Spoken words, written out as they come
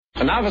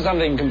Now for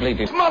something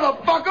completely...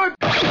 Motherfucker!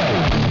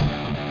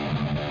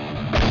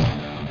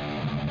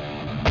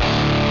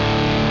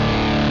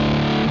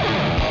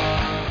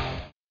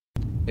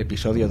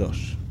 Episodio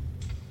 2.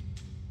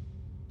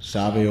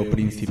 Sabe, oh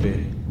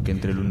príncipe, que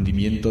entre el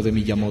hundimiento de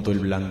Miyamoto el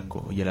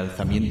Blanco y el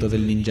alzamiento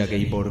del ninja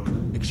Gayborg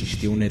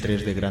existió un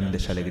E3 de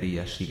grandes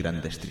alegrías y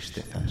grandes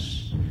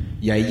tristezas.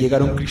 Y ahí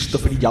llegaron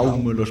Christopher y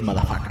Jaume los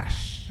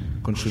madafacas,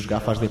 con sus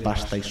gafas de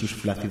pasta y sus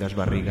flácidas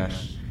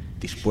barrigas,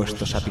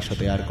 dispuestos a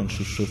pisotear con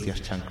sus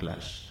sucias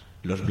chanclas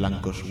los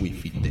blancos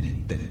Wii-Fit de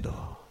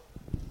Nintendo.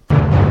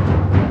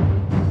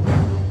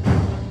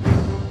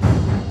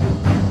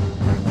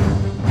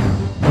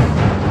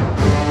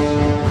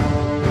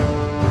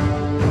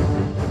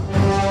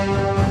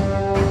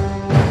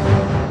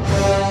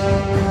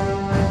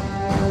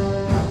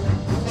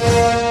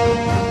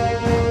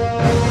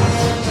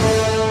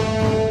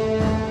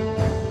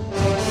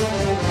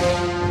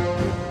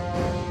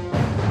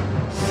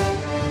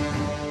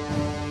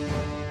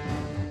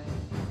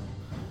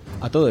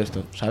 A todo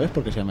esto, ¿sabes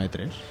por qué se llama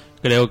E3?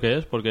 Creo que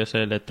es porque es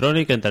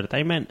Electronic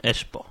Entertainment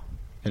Expo.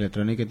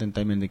 Electronic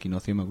Entertainment de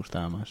Kinocio me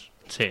gustaba más.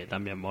 Sí,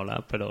 también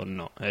mola, pero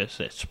no, es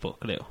Expo,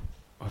 creo.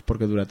 ¿O es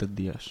porque dura 3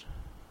 días?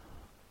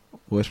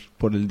 ¿O es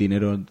por el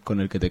dinero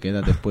con el que te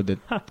quedas después de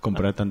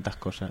comprar tantas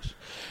cosas?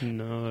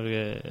 No,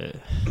 porque...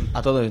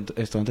 A todo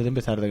esto, antes de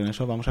empezar con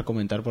eso, vamos a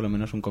comentar por lo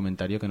menos un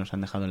comentario que nos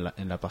han dejado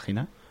en la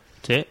página.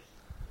 Sí.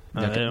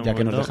 Ya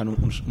que nos dejan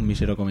un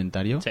mísero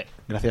comentario. Sí.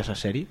 Gracias a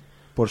Seri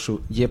por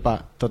su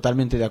yepa,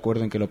 totalmente de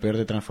acuerdo en que lo peor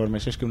de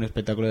Transformers es que un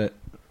espectáculo de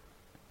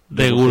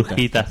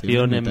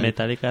regurgitación en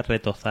metálica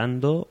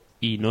retozando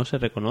y no se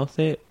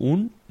reconoce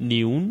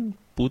ni un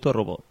puto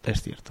robot.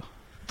 Es cierto,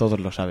 todos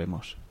lo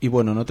sabemos. Y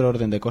bueno, en otro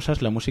orden de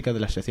cosas, la música de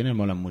las secciones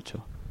molan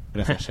mucho.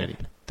 Gracias, Seri.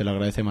 Te lo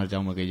agradece más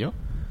Jaume que yo.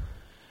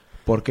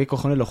 ¿Por qué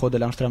cojones los juegos de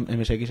la Amstrad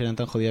MSX eran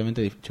tan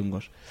jodidamente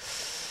chungos?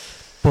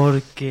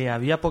 Porque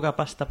había poca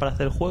pasta para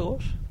hacer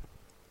juegos,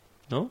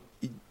 ¿no?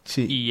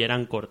 Sí. Y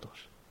eran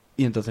cortos.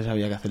 Y entonces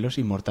había que hacerlos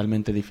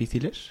inmortalmente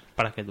difíciles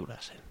para que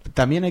durasen.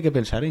 También hay que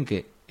pensar en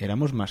que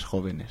éramos más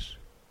jóvenes.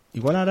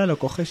 Igual ahora lo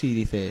coges y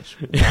dices,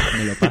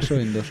 me lo paso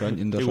en 2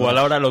 años. Igual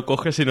ahora lo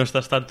coges y no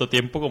estás tanto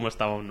tiempo como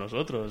estábamos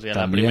nosotros. Y a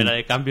También. la primera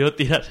de cambio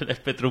tiras el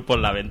Spectrum por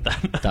la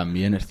ventana.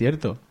 También es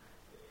cierto.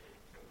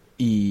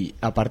 Y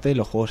aparte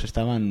los juegos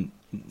estaban,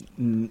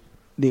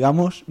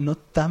 digamos, no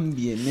tan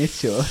bien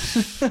hechos.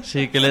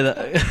 Sí, que le da...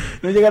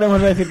 No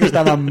llegaremos a decir que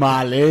estaban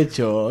mal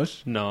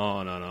hechos.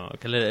 No.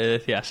 Que le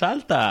decía,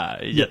 salta.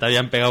 Y ya te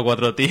habían pegado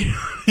 4 tiros.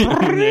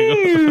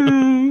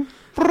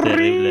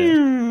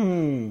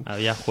 Terrible.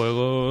 Había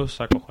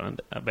juegos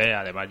acojonantes. A ver,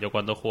 además, yo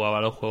cuando jugaba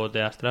a los juegos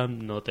de Astra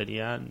no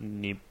tenía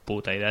ni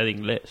puta idea de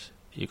inglés.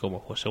 Y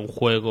como fuese un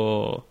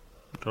juego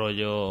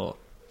rollo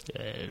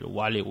el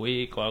Wally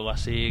Week o algo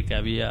así, que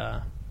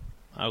había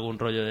algún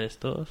rollo de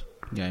estos.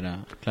 Ya era.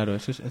 Claro,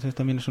 eso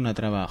también es una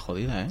traba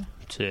jodida, ¿eh?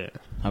 Sí.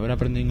 Haber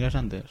aprendido inglés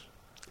antes.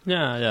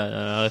 Ya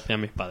lo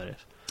decían mis padres.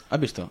 ¿Has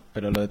visto?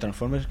 Pero lo de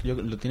Transformers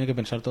lo tiene que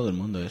pensar todo el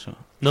mundo, eso.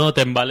 No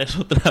te embales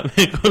otra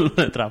vez con lo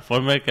de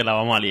Transformers, que la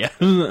vamos a liar.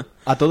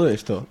 A todo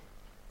esto,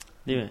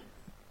 Dime.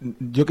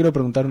 yo quiero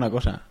preguntar una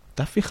cosa.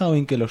 ¿Te has fijado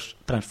en que los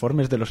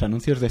Transformers de los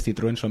anuncios de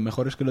Citroën son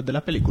mejores que los de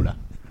la película?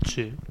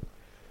 Sí.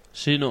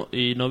 Sí, no.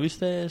 ¿Y no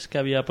viste que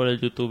había por el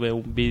YouTube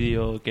un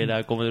vídeo que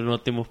era como de un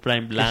Optimus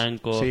Prime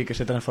blanco? Sí, que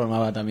se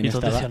transformaba también. Y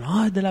entonces decían,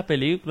 no, es de la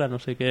película, no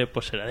sé qué.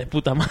 Pues era de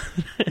puta madre.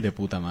 De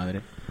puta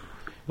madre.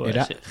 Pues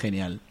Era sí.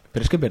 Genial.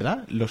 Pero es que es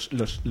verdad, los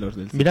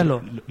del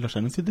Míralo. los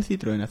anuncios de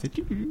Citroën hacen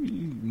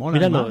molan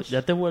Míralo, más.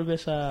 ya te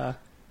vuelves a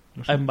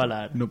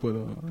embalar. No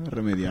puedo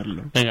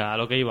remediarlo. Venga, a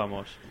lo que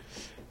íbamos.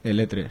 El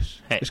E3.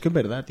 Es que es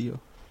verdad, tío.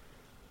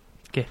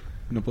 ¿Qué?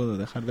 No puedo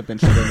dejar de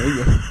pensar en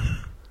ello.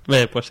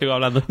 Pues sigo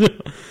hablando yo.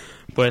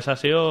 Pues ha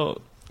sido...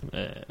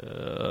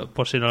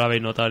 por si no lo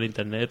habéis notado en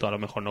internet, o a lo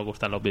mejor no os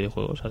gustan los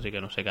videojuegos, así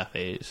que no sé qué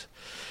hacéis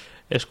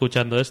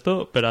escuchando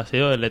esto, pero ha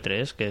sido el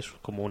E3, que es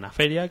como una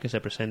feria que se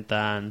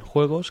presentan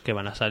juegos que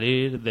van a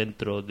salir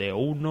dentro de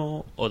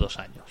 1 o 2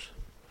 años.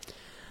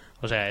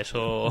 O sea,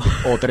 eso...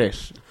 O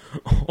 3.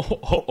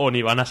 o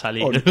ni van a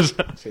salir.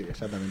 Sí,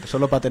 exactamente.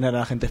 Solo para tener a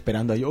la gente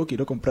esperando. Yo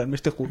quiero comprarme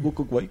este juego,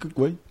 qué guay, qué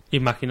guay.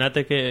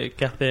 Imagínate que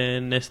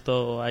hacen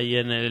esto ahí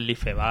en el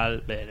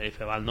IFEBAL. En el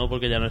IFEBAL no,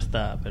 porque ya no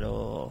está,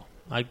 pero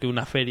hay que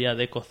una feria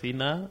de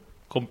cocina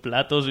con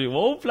platos y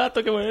un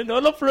plato que bueno,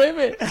 no lo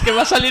pruebes, que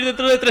va a salir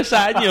dentro de 3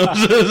 años.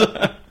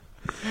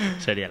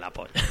 Sería la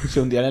polla. Se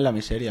hundían en la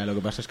miseria. Lo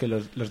que pasa es que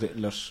los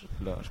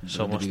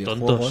somos de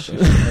videojuegos,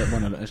 tontos.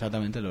 bueno,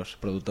 exactamente, los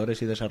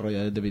productores y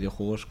desarrolladores de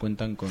videojuegos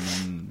cuentan con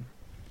un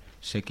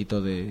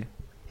séquito de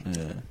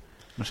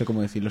no sé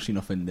cómo decirlo sin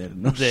ofender,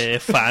 ¿no? De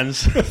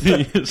fans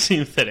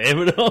sin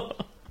cerebro.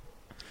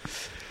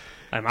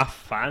 Además,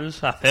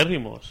 fans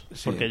acérrimos.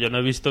 Sí. Porque yo no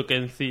he visto que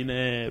en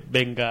cine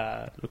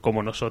venga,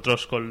 como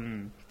nosotros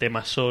con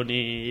temas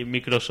Sony y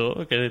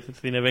Microsoft, que en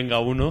cine venga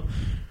uno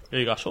y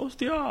digas,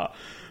 hostia,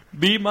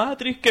 Vi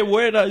Matrix, qué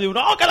buena. Y yo,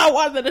 no, que la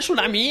Warner es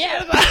una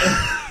mierda.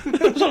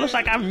 Solo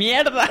sacan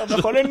mierda. A lo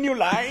mejor es New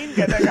Line,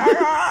 que te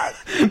cagas.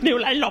 New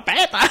Line lo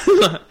peta.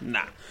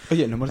 Nah.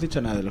 Oye, no hemos dicho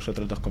nada de los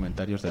otros 2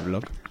 comentarios del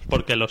blog.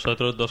 Porque los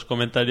otros 2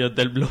 comentarios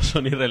del blog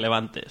son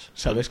irrelevantes.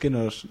 Sabes que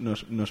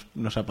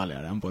nos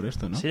apalearán por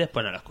esto, ¿no? Sí,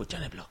 después no lo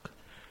escuchan el blog.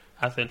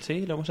 Hacen,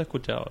 sí, lo hemos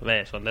escuchado.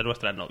 Son de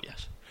nuestras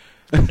novias.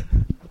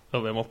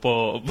 Lo vemos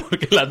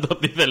porque las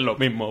 2 dicen lo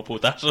mismo,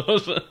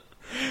 putazos.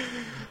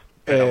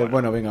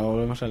 Bueno, venga,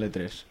 volvemos al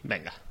E3.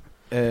 Venga.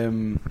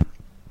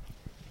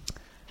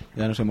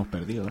 Ya nos hemos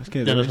perdido. Es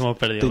que ya nos hemos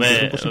perdido.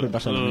 Siempre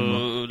pasa lo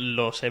mismo.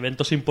 Los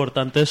eventos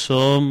importantes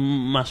son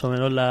más o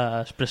menos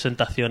las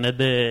presentaciones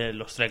de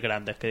los 3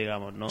 grandes, que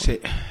digamos, ¿no? Sí.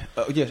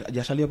 Oye,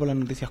 ¿ya salió por las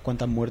noticias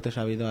cuántas muertes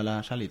ha habido a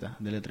la salida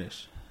del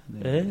E3?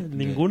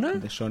 ¿Ninguna?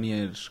 De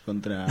Sonyers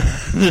contra...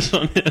 de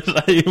Sonyers,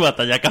 ahí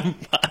batalla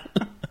campal.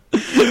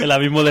 El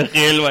abismo de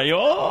Hellboy.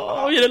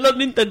 ¡Oh! Vienen los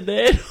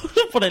nintenderos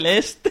por el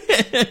este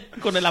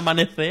con el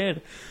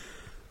amanecer.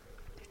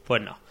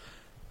 Pues no.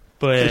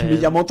 Pues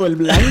Miyamoto el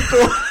blanco.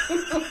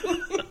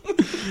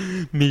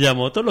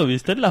 Miyamoto, ¿lo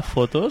viste en las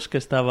fotos? Que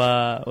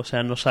estaba... O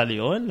sea, no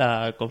salió en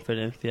la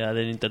conferencia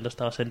de Nintendo,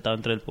 estaba sentado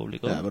entre el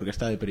público. Claro, porque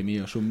está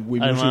deprimido. Su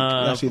Wii Además,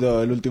 Music ha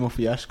sido el último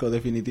fiasco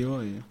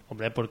definitivo.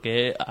 Hombre,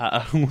 porque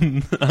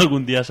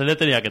algún día se le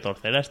tenía que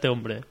torcer a este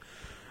hombre,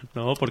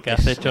 ¿no? Porque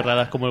hace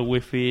chorradas como el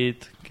Wii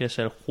Fit, que es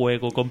el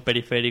juego con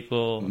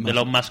periférico de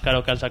los más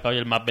caros que han sacado y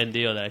el más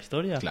vendido de la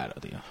historia. Claro,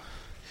 tío.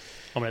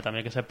 Hombre,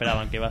 también que se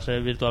esperaban que iba a ser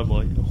el Virtual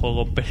Boy, el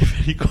juego con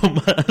periférico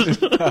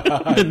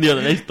más vendido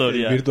de la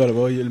historia. El Virtual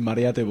Boy, el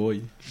Mareate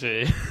Boy.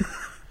 Sí.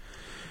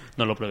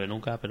 No lo probé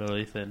nunca, pero lo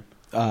dicen.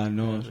 Ah,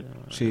 no.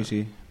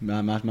 Sí. Me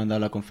has mandado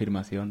la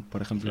confirmación.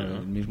 Por ejemplo,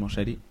 el mismo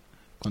Seri,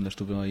 cuando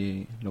estuve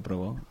ahí, lo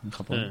probó en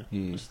Japón.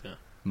 Y hostia.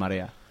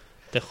 marea.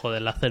 Te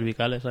joden las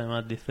cervicales,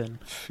 además, dicen.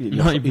 Y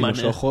No hay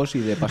los ojos y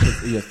de paso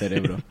y el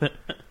cerebro.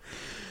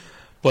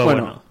 Pues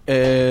bueno.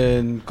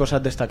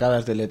 Cosas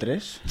destacadas del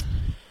E3.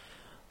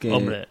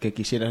 Que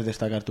quisieras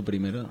destacar tú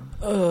primero.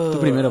 Tú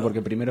primero,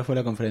 porque primero fue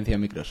la conferencia de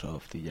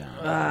Microsoft y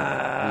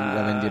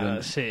ya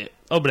vendieron. Sí,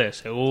 hombre,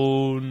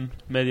 según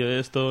medio de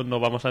esto, no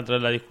vamos a entrar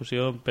en la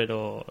discusión,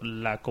 pero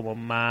la como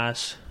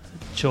más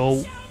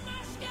show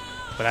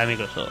fue la de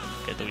Microsoft,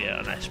 que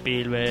tuvieron a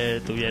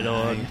Spielberg,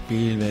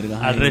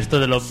 al resto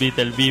de los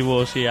Beatles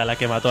vivos y a la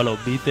que mató a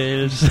los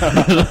Beatles.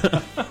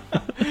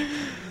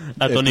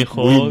 A Tony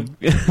Hawk.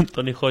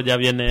 Tony Hawk ya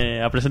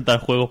viene a presentar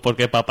juegos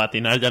porque para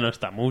patinar ya no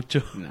está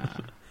mucho. Nah.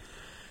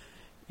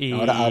 Y,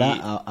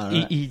 ahora.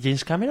 ¿Y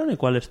James Cameron en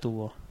cuál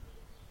estuvo?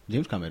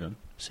 James Cameron.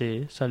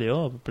 Sí,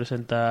 salió a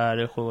presentar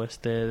el juego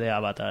este de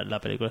Avatar, la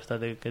película esta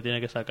que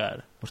tiene que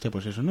sacar. Hostia,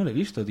 pues eso no lo he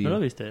visto, tío. ¿No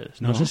lo viste?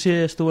 No sé si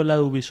estuvo en la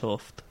de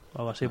Ubisoft o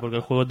algo así, porque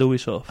el juego es de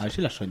Ubisoft. A ver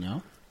si lo has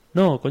soñado.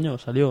 No, coño,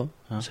 salió.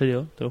 En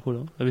serio, te lo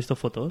juro. He visto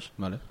fotos.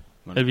 Vale.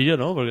 El vídeo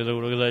no, porque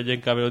seguro que sale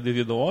James Cameron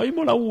diciendo ¡ay,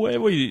 mola un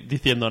huevo! Y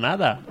diciendo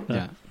nada.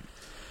 Ya.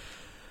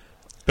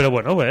 Pero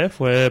bueno,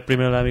 fue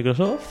primero la de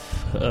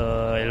Microsoft,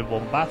 el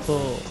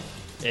bombazo,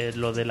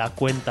 lo de la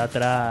cuenta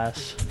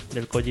atrás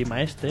del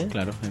Kojima este.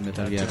 Claro, en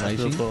Metal Gear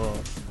Rising.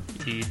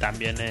 Y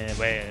también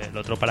el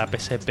otro para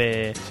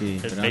PSP, sí,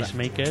 el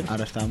Pacemaker.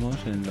 Ahora estamos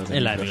en lo de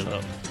en la de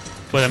Microsoft.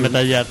 Pues en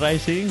Metal Gear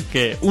Rising,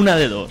 que una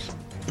de dos.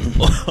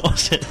 O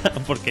sea,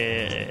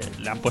 porque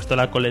le han puesto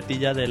la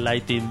coletilla de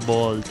Lightning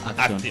Bolt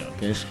Action,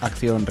 que es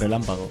acción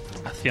relámpago.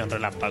 Acción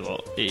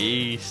relámpago.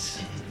 Y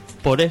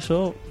por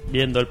eso,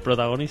 viendo el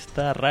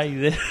protagonista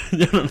Raiden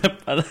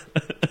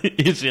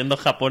y siendo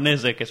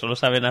japoneses que solo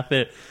saben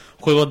hacer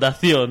juegos de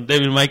acción,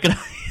 Devil May Cry,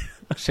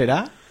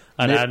 ¿será?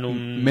 Harán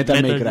un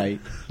Metal May Cry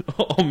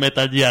o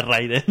Metal Gear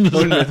Raiden.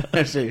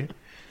 Sí.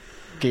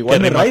 Que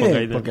igual es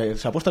Raiden, porque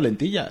se ha puesto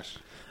lentillas.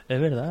 Es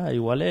verdad,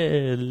 igual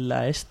es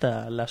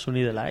la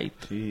Sunny Delight.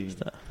 Sí,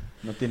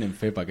 no tienen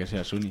fe para que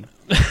sea Sunny.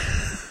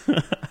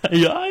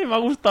 Y ay, me ha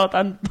gustado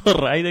tanto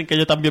Raiden que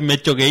yo también me he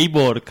hecho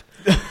Gayborg.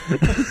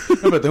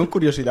 No, pero tengo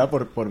curiosidad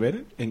por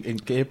ver en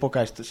qué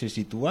época se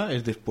sitúa,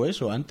 ¿es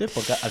después o antes?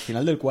 Porque al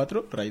final del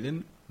 4,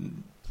 Raiden,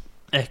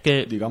 es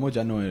que digamos,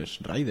 ya no es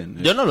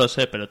Raiden. Yo no lo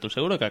sé, pero tú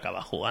seguro que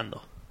acabas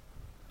jugando.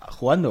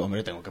 ¿Jugando?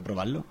 Hombre, tengo que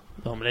probarlo.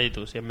 Hombre, y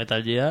tú si es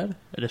Metal Gear,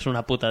 eres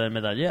una puta del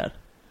Metal Gear.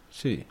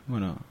 Sí,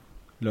 bueno,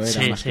 lo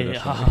era más que lo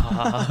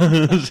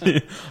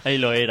sí. Ahí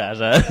lo era,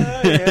 ¿sabes?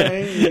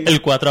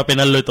 El 4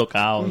 apenas lo he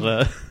tocado,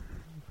 ¿sabes?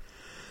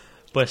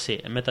 Pues sí,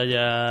 en Metal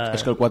Gear...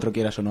 Es que el 4,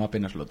 quieras o no,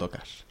 apenas lo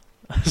tocas.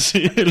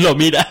 Sí, lo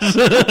miras.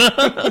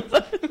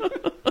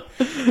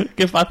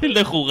 Qué fácil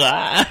de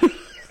jugar.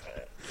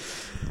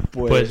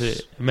 Pues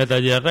sí,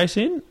 Metal Gear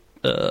Rising,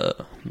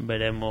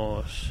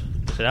 veremos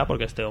qué será,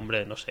 porque este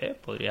hombre, no sé,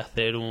 podría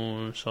hacer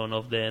un Son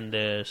of the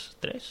Enders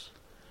 3.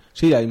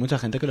 Sí, hay mucha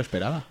gente que lo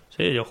esperaba.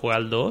 Sí, yo jugué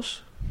al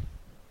 2,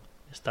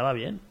 estaba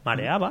bien,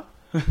 mareaba,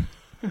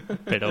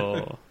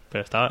 pero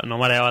estaba, no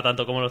mareaba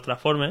tanto como los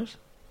Transformers,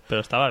 pero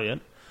estaba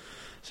bien.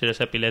 Si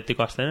eres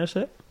epiléptico,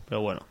 abstenerse,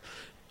 pero bueno.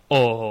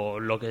 O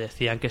lo que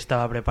decían que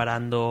estaba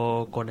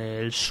preparando con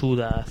el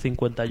Suda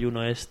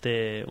 51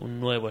 un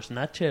nuevo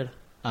Snatcher.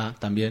 Ah,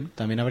 también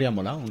habría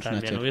molado un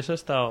También Snatcher. hubiese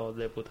estado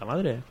de puta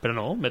madre. Pero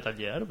no, Metal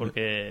Gear,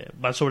 porque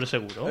van sobre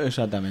seguro.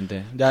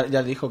 Exactamente. Ya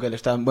dijo que le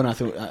estaban... Bueno,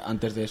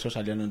 antes de eso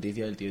salió la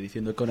noticia del tío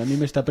diciendo Konami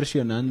me está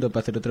presionando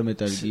para hacer otro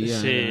Metal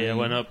Gear. Sí,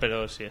 bueno,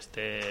 pero si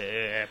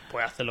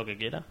puede hacer lo que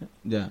quiera.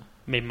 Ya.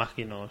 Me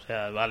imagino, o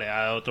sea, vale,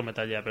 a otro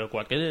Metal Gear, pero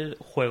cualquier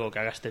juego que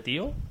haga este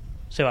tío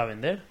se va a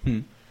vender.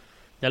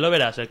 Ya lo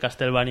verás, el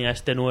Castlevania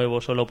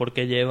nuevo, solo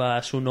porque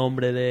lleva su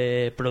nombre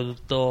de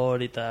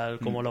productor y tal,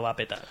 cómo lo va a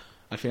petar.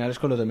 Al final es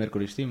con lo de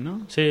Mercury Steam,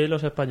 ¿no? Sí,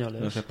 los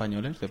españoles. Los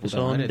españoles, de Que puta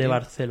son madre, de tío.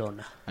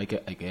 Barcelona. Hay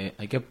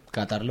que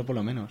catarlo por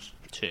lo menos.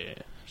 Sí.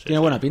 Tiene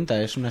buena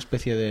pinta, es una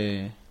especie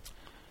de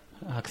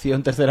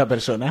acción tercera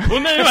persona.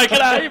 Un Devil May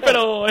Cry,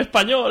 pero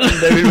español.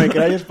 Devil May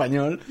Cry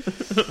español.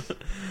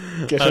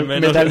 Que es Al el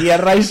menos- Metal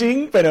Gear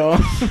Rising, pero...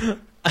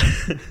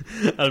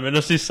 Al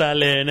menos si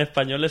sale en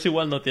españoles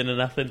igual no tienen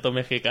acento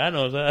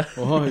mexicano, o sea,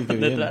 Ay, qué bien.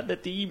 detrás de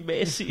ti,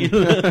 imbécil.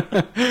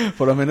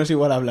 por lo menos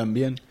igual hablan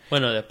bien.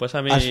 Bueno, después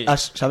a mí...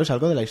 ¿Sabes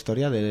algo de la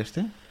historia de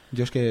este?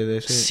 Yo es que de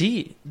ese...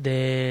 Sí,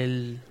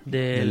 del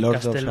Lord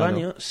of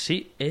Castlevania, Shadow.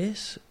 sí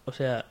es... O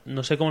sea,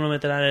 no sé cómo lo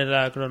meterán en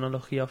la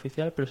cronología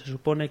oficial, pero se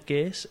supone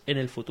que es en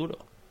el futuro.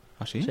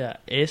 ¿Ah, sí? O sea,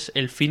 es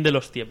el fin de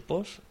los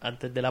tiempos,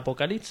 antes del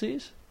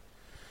apocalipsis.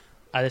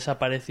 Ha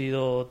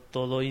desaparecido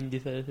todo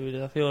índice de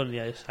civilización y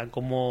han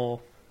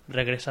como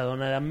regresado a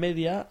una edad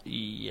media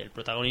y el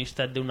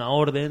protagonista es de una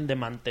orden de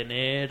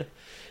mantener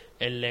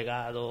el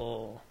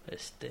legado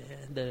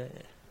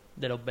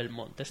de los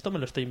Belmont. Esto me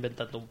lo estoy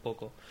inventando un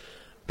poco.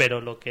 Pero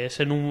lo que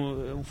es en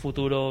un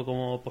futuro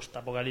como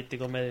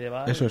postapocalíptico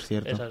medieval... Eso es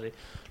cierto. Es así.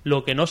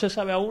 Lo que no se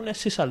sabe aún es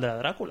si saldrá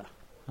Drácula.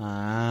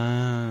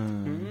 Ah...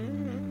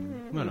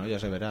 Bueno, ya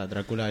se verá.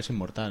 Drácula es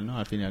inmortal, ¿no?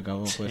 Al fin y al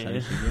cabo puede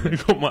salir si quiere.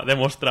 Como ha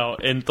demostrado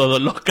en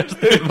todos los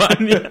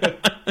Castlevania.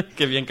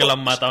 Qué bien que lo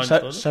han matado en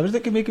todos. ¿Sabes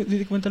de qué me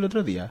di cuenta el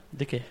otro día?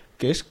 ¿De qué?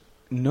 Que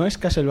no es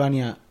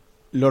Castlevania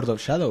Lord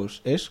of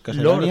Shadows, es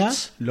Castlevania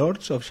Lords.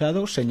 Lords of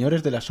Shadows,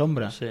 Señores de la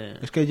Sombra. Sí.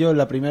 Es que yo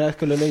la primera vez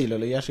que lo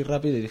leí así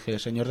rápido y dije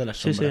Señor de las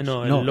Sí, Sombras. sí,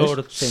 no, es el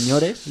Lords.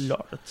 Señores.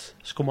 Lords.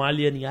 Es como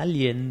Alien y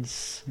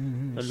Aliens.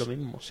 Es lo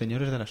mismo.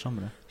 Señores de la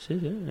Sombra. Sí,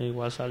 sí.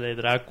 Igual sale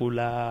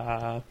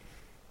Drácula.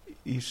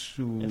 Y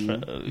su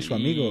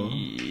amigo.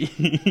 Y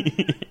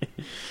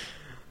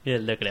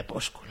el de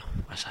Crepúsculo.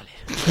 Va a salir.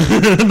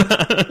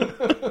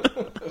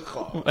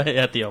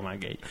 Vaya tío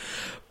McKay.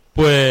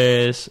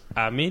 Pues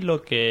a mí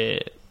lo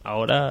que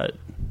ahora...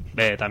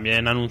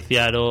 también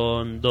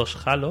anunciaron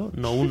 2 Halo,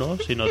 no uno,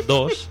 sino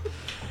 2.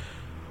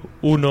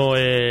 Uno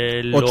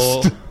el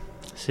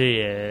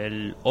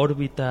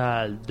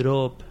Orbital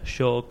Drop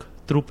Shock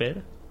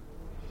Trooper.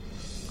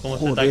 ¿Cómo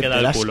se te ha Joder, quedado te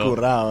el la has culo?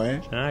 currado,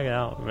 ¿eh? Se me ha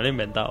quedado, me lo he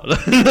inventado.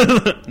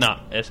 No,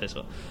 es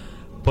eso.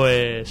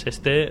 Pues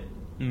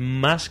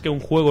más que un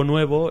juego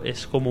nuevo,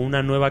 es como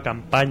una nueva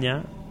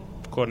campaña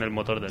con el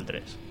motor del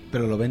 3.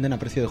 Pero lo venden a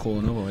precio de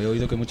juego nuevo. He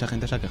oído que mucha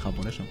gente se ha quejado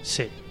por eso.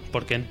 Sí,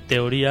 porque en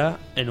teoría,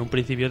 en un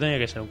principio tenía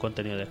que ser un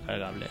contenido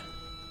descargable.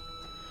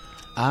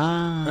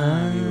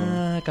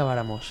 Amigo.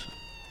 Acabáramos.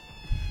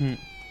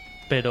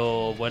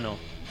 Pero bueno,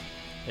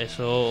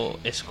 eso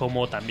es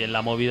como también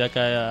la movida que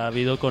ha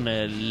habido con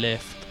el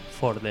Left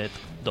 4 Dead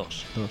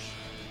 2.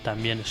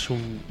 También es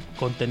un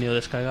contenido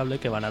descargable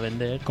que van a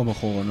vender. Como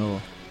juego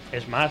nuevo.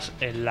 Es más,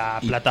 en la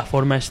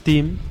plataforma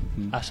Steam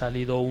ha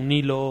salido un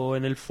hilo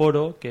en el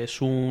foro que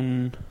es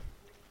un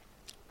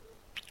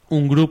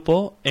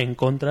grupo en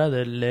contra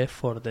del Left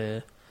 4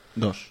 Dead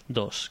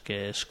 2,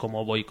 que es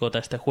como boicota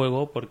este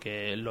juego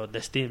porque los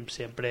de Steam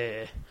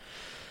siempre...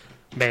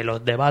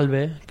 los de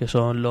Valve, que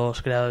son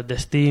los creadores de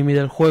Steam y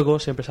del juego,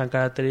 siempre se han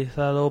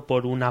caracterizado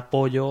por un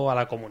apoyo a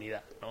la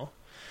comunidad, ¿no?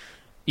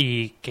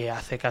 Y que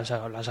hace que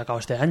lo han sacado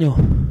este año.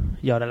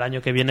 Y ahora el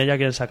año que viene ya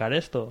quieren sacar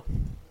esto.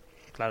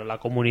 Claro, la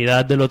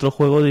comunidad del otro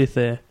juego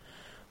dice...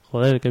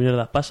 Joder, ¿qué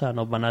mierda pasa?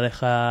 Nos van a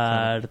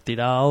dejar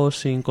tirados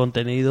sin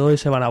contenido y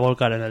se van a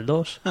volcar en el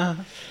 2.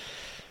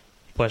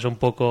 Pues un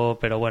poco,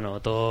 pero bueno,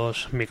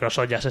 todos...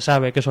 Microsoft ya se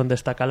sabe que son de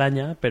esta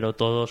calaña, pero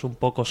todos un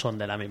poco son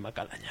de la misma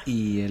calaña.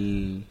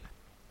 ¿Y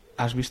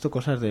has visto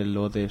cosas del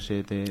ODST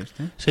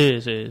este? Sí.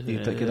 ¿Y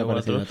qué te ha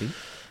parecido a ti?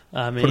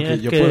 A mí Porque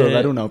es yo que... puedo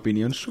dar una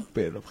opinión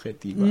súper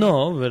objetiva.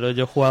 No, pero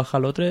yo juego al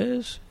Halo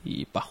 3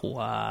 y para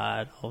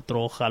jugar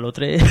otro Halo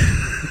 3...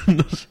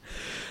 no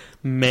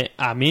sé.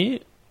 A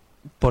mí,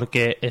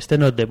 porque este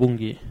no es de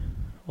Bungie,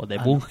 o de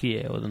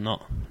Bungie, o no.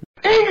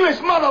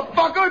 English,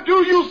 motherfucker,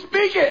 do you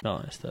speak it?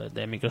 No, esto es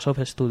de Microsoft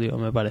Studio,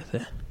 me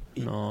parece.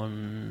 No,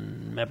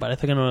 me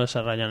parece que no lo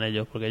desarrollan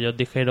ellos, porque ellos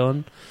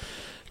dijeron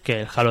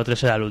que el Halo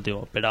 3 era el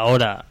último. Pero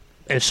ahora,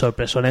 el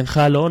sorpresón en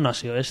Halo no ha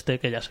sido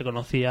que ya se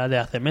conocía de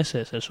hace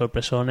meses. El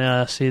sorpresón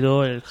ha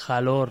sido el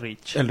Halo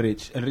Reach. ¿El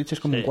Reach es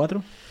como un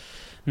 4?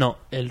 No,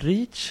 el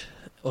Reach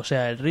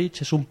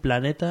es un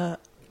planeta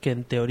que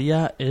en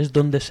teoría es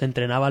donde se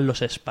entrenaban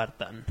los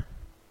Spartan.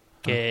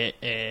 Que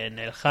en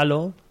el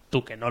Halo,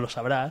 tú que no lo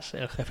sabrás,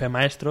 el jefe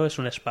maestro es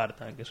un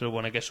Spartan, que se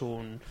supone que es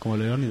un... Como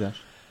Leónidas.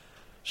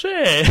 Sí,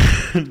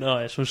 no,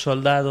 es un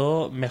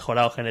soldado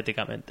mejorado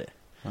genéticamente.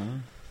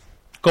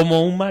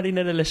 Como un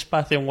marine en el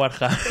espacio en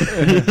Warhammer.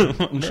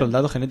 Un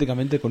soldado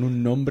genéticamente con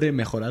un nombre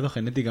mejorado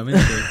genéticamente.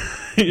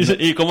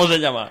 ¿Y cómo se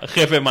llama?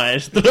 Jefe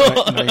maestro.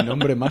 No hay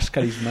nombre más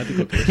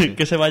carismático que ese.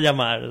 ¿Qué se va a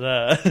llamar? O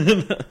sea,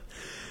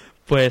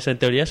 pues en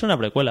teoría es una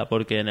precuela,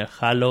 porque en el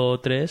Halo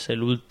 3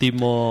 el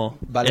último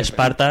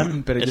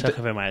Spartan pero es el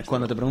jefe maestro.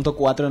 Cuando te pregunto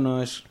 4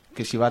 no es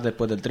que si vas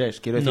después del 3.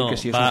 Quiero decir No, que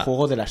si es va- un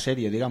juego de la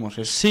serie, digamos.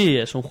 Sí,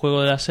 es un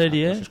juego de la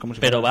serie, pues es como si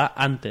pero fuera- va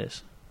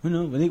antes.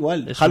 Bueno, me da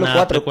igual. Es Halo una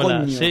 4, precuela.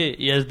 coño. Sí,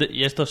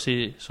 y estos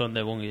sí son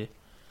de Bungie.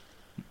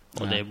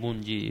 O Ah, de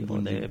Bungie, o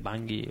Bungie. de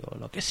Bungie, o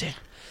lo que sea.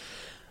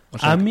 O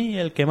sea, A mí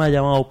el que me ha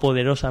llamado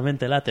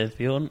poderosamente la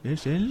atención,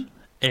 ¿es él?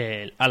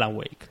 el Alan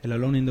Wake. El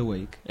Alone in the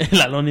Wake.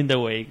 El Alone in the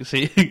Wake,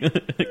 sí.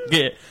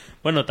 Que,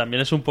 bueno,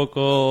 también es un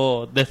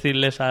poco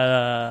decirles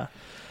a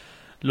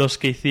los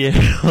que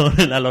hicieron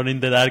el Alone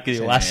in the Dark y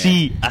digo,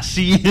 Sí.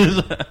 así,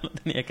 o sea, lo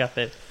tenía que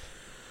hacer.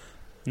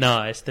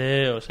 No,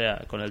 o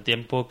sea, con el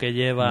tiempo que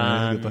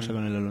llevan ¿Qué pasa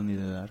con el Alone in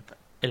the Dark?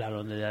 el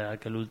Alone in the Dark,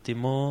 el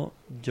último,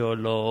 yo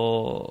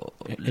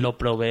lo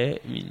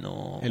probé y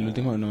no... El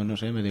último, no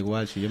sé, me da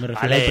igual. Si yo me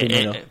refiero Vale, al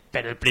primero.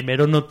 pero el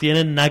primero no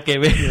tiene nada que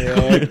ver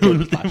con el ¿Qué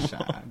último.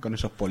 pasa con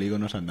esos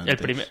polígonos andantes?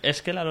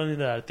 Es que el Alone in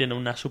the Dark tiene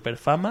una super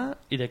fama.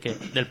 ¿Y de qué?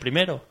 ¿Del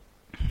primero?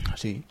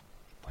 Sí.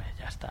 Pues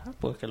ya está.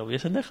 Pues que lo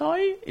hubiesen dejado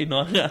ahí y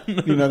no hagan, Y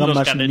no hagan los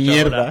más que han hecho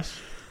mierdas.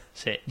 ahora.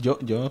 Sí. Yo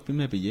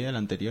me pillé el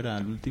anterior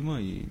al último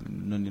y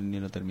ni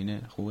lo terminé.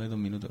 Jugué 2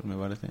 minutos, me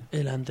parece.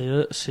 El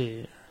anterior,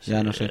 sí. Ya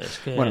sí, no sé. es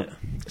que- Bueno,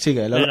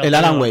 sigue. El Pero,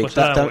 Alan Wake. pues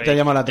Alan Te Wake. ha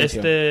llamado la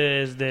atención.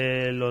 Este es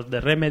de los de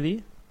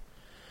Remedy.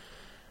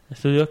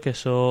 Estudios que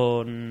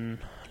son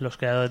los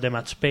creadores de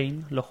Max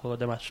Payne. Los juegos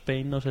de Max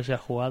Payne, no sé si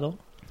has jugado.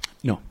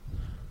 No.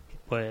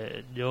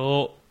 Pues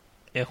yo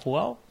he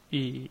jugado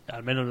y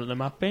al menos los de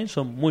Max Payne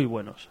son muy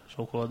buenos.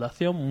 Son juegos de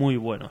acción muy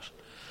buenos.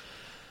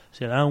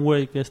 Si el Alan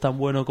Wake es tan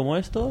bueno como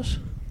estos,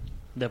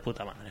 de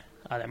puta madre.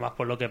 Además,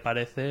 por lo que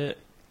parece,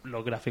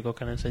 los gráficos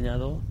que han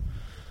enseñado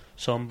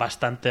son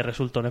bastante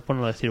resultones, por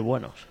no decir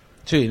buenos.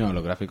 Sí, no,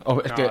 los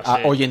gráficos. Es No, que sí.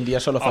 hoy en día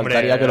solo Hombre,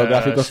 faltaría que los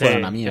gráficos sí, fueran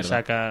una que mierda.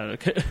 sacan-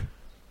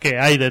 que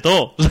hay de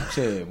todo.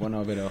 Sí,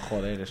 bueno, pero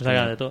joder, es que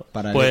Sacan de todo.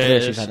 para Pues-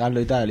 el E3 y sacarlo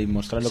y tal y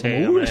mostrarlo Sí,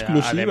 como hombre,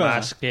 exclusiva.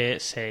 además que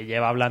se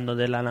lleva hablando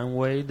del Alan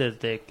Wake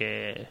desde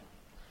que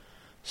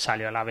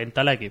salió a la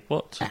venta la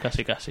Xbox,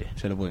 casi.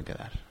 Se lo pueden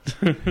quedar.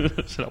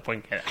 Se lo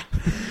pueden quedar.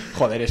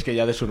 Joder, es que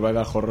ya de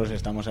Survival Horrors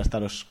estamos hasta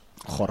los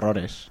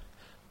horrores.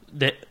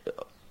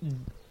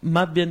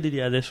 Más bien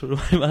diría de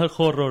survival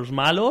horrors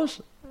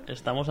malos,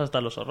 estamos hasta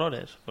los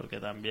horrores, porque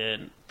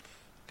también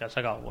que han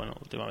sacado, bueno,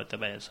 últimamente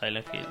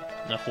Silent Hill,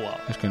 no he jugado.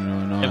 Es que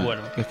no Es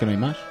bueno. es que no hay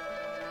más.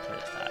 Pues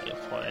ya está,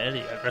 y, joder, y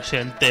el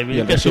Resident Y Evil,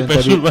 el que es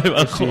Resident super Evil-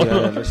 survival sí,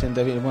 horror. el Resident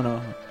Evil,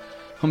 bueno,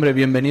 hombre,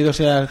 bienvenido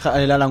sea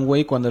el Alan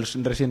Wake cuando el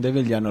Resident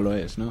Evil ya no lo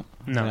es, ¿no?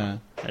 No, O sea,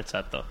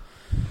 exacto.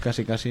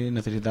 casi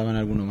necesitaban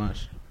alguno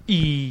más.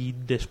 Y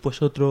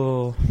después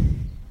otro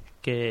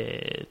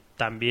que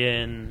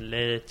también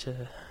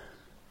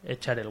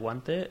echar el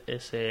guante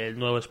es el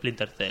nuevo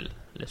Splinter Cell,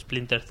 el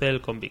Splinter Cell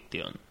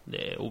Conviction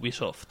de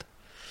Ubisoft.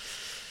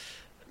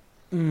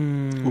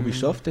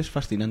 Ubisoft es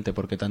fascinante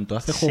porque tanto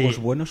hace Sí. juegos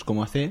buenos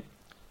como hace...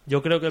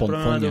 Yo creo que el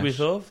problema de ponzoñas.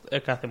 Ubisoft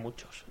es que hace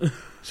muchos.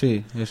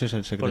 Sí, ese es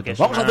el secreto. Porque es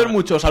Vamos a una- hacer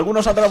muchos,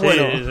 algunos saldrán Sí,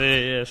 buenos. sí,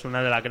 es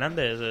una de las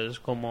grandes, es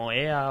como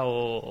EA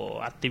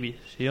o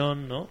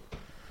Activision, ¿no?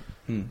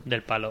 Mm.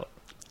 Del palo.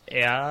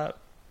 EA,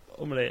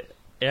 hombre,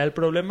 EA el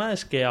problema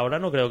es que ahora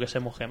no creo que se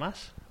moje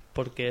más,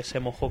 porque se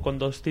mojó con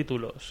 2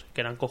 títulos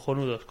que eran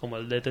cojonudos, como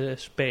el Dead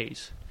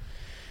Space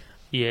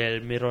y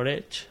el Mirror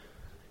Edge,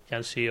 que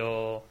han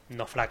sido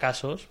no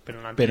fracasos,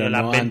 pero no han tenido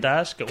las no han-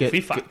 ventas que un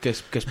FIFA. que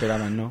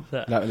esperaban, ¿no? O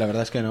sea, la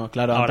verdad es que no.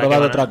 Claro, han Ahora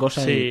probado que van a- otra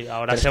cosa. Sí,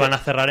 ahora se van a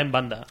cerrar en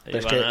banda. y Pero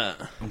es van que a-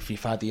 un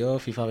FIFA, tío,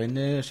 FIFA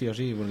vende sí o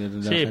sí. Porque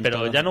la Sí, gente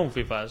pero va- ya no un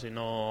FIFA,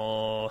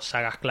 sino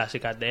sagas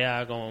clásicas de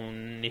EA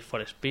con Need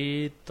for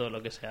Speed, todo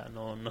lo que sea.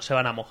 No se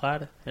van a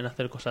mojar en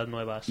hacer cosas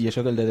nuevas. Y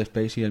eso que el Dead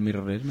Space y el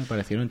Mirror Edge me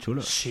parecieron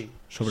chulos. Sí.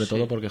 Sobre sí.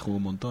 todo porque jugué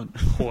un montón.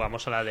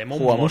 Jugamos a la demo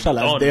un Jugamos a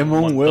la montón, demo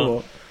un montón.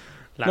 huevo.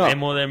 La No.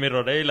 demo de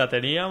Mirror Edge la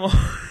teníamos.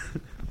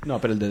 No,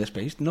 pero el Dead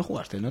Space no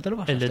jugaste, no te lo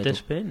pasaste El de tú?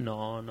 TSP,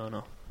 no.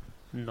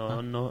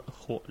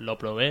 Lo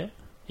probé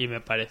y me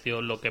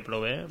pareció, lo que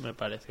probé, me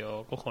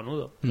pareció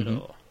cojonudo.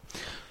 Pero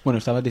Bueno,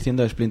 estabas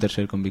diciendo de Splinter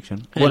Cell Conviction.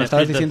 El Bueno,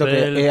 estabas Splinter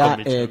diciendo Cell que EA,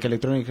 Conviction. que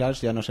Electronic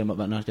Arts ya no se va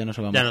a mojar. ya no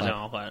se van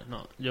a jugar,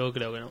 no, yo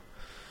creo que no.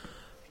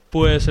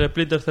 Pues el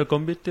Splinter Cell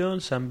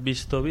Conviction se han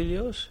visto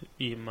vídeos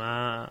y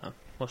más,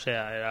 o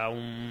sea, era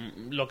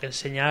lo que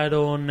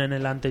enseñaron en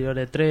el anterior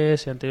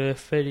E3 y anteriores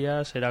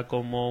ferias era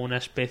como una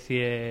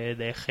especie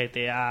de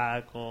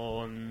GTA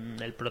con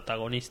el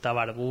protagonista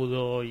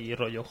barbudo y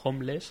rollo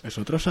homeless. ¿Es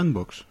otro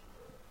sandbox?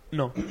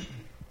 No,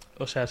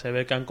 o sea, se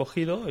ve que han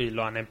cogido y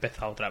lo han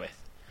empezado otra vez.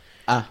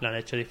 Ah, Lo han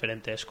hecho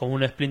diferente. Es como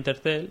un Splinter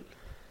Cell,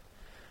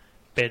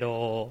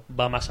 pero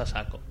va más a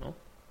saco, ¿no?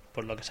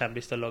 Por lo que se han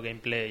visto en los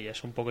gameplay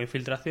es un poco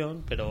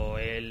infiltración, pero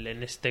él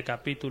en este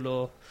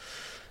capítulo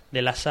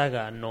de la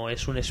saga no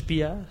es un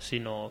espía,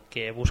 sino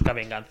que busca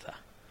venganza.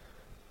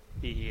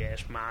 y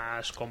es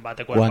más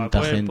combate cuerpo a ¿Cuánta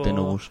cuerpo. gente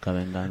no busca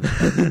venganza?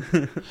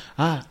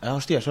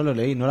 Hostia, eso lo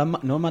leí.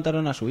 No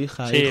mataron a su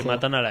hija. Sí, hijo.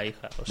 matan a la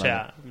hija. O Vale.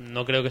 sea,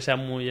 no creo que sea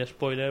muy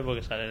spoiler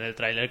porque sale en el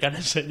tráiler que han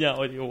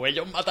enseñado. Y digo,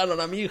 ellos mataron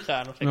a mi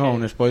hija, no sé No, qué.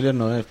 un spoiler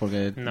no es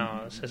porque...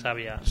 No, se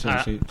sabía. Sí,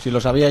 Ah, sí. Si lo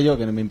sabía yo,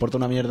 que me importa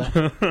una mierda.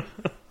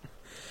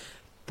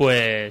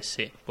 Pues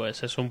sí,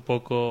 pues es un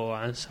poco...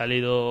 Han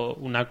salido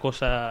una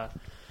cosa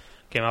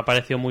que me ha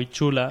parecido muy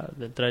chula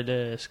del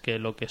tráiler, es que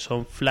lo que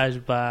son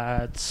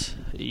flashbacks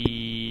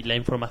y la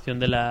información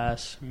de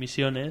las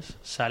misiones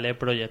sale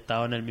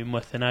proyectado en el mismo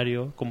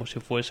escenario como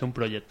si fuese un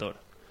proyector.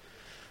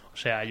 O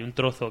sea, hay un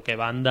trozo que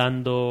va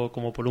andando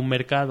como por un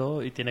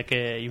mercado y tiene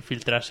que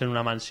infiltrarse en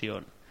una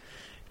mansión.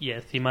 Y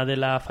encima de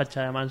la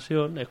fachada de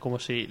mansión es como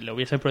si le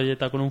hubiesen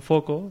proyectado con un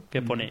foco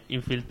que pone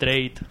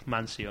Infiltrate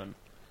Mansion.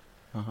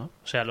 Ajá.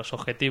 O sea, los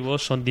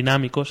objetivos son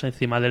dinámicos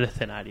encima del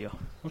escenario.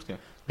 Hostia.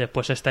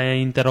 Después está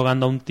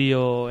interrogando a un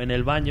tío en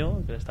el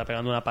baño que le está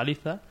pegando una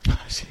paliza,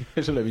 Sí,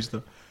 eso lo he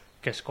visto.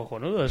 que es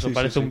cojonudo. Eso Sí,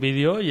 parece sí, sí. un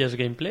vídeo y es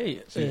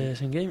gameplay. Sí.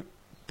 Es en game.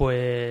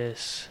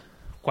 Pues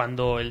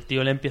cuando el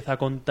tío le empieza a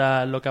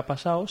contar lo que ha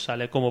pasado,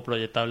 sale como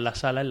proyectado en la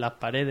sala, en las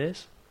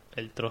paredes,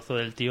 el trozo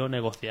del tío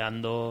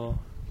negociando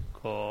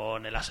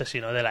con el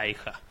asesino de la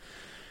hija.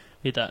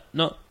 Y tal.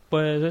 No,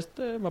 pues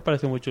este me ha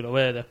parecido muy chulo.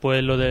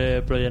 Después lo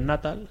de Project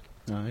Natal.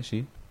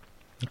 Sí.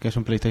 ¿Que es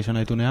un PlayStation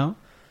ahí tuneado?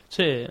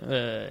 Sí,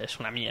 es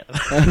una mierda.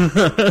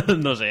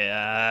 No sé.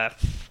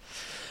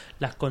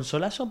 Las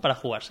consolas son para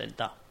jugar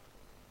sentado.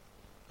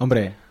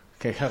 Hombre,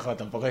 que cajo,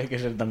 tampoco hay que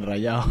ser tan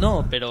rayado.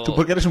 No, pero... Tú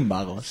porque eres un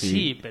vago.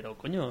 Sí, pero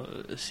coño,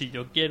 si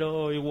yo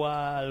quiero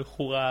igual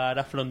jugar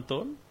a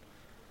frontón,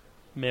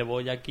 me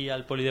voy aquí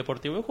al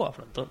polideportivo y juego a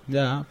frontón.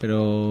 Ya,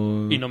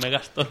 pero... Y no me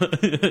gasto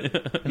 ¿Y en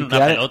qué una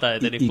har- pelota de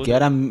tenis. ¿Y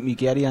fútbol.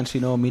 qué harían si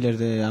no miles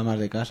de amas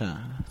de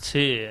casa?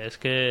 Sí, es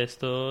que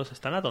estos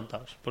están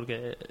atontados.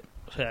 Porque,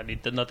 o sea,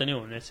 Nintendo ha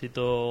tenido un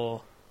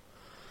éxito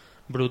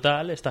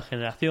brutal esta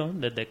generación,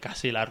 desde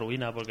casi la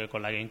ruina, porque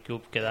con la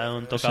GameCube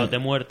quedaron tocados Sí. de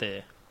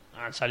muerte,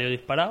 han salido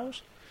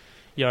disparados.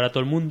 Y ahora todo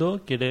el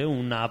mundo quiere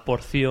una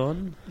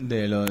porción.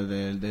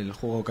 Del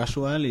juego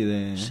casual y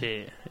de...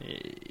 Sí,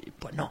 y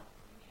pues no.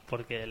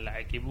 Porque la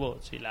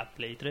Xbox y la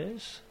Play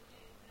 3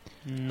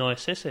 no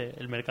es ese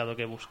el mercado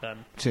que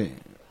buscan. Sí.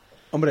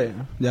 Hombre,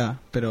 ya,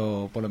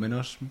 pero por lo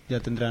menos ya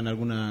tendrán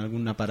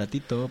algún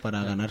aparatito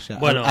para ganarse.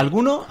 Bueno.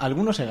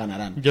 Algunos se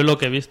ganarán. Yo lo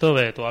que he visto,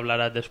 tú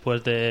hablarás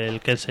después del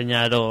que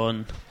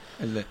enseñaron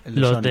El de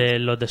los Sony.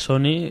 los de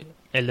Sony.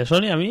 El de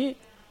Sony a mí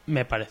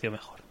me pareció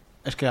mejor.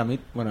 Es que a mí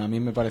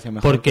me pareció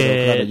mejor. Porque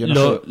pero claro, yo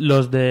no sé-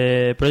 los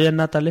de Project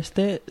Natal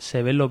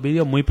se ven los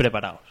vídeos muy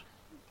preparados.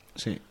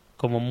 Sí.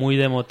 Como muy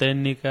demo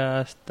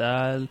técnicas,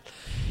 tal.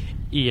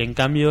 Y en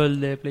cambio el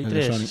de Play El de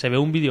 3 Sony. se ve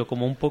un vídeo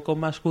como un poco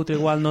más cutre,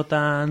 igual no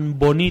tan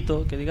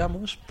bonito que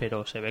digamos,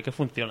 pero se ve que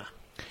funciona.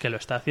 Que lo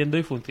está haciendo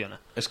y funciona.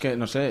 Es que,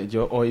 no sé,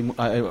 yo hoy,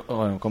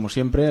 bueno, como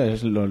siempre,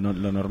 es lo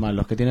normal.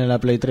 Los que tienen la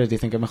Play 3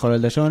 dicen que es mejor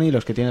el de Sony, y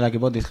los que tienen la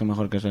Xbox dicen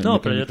mejor que es el No,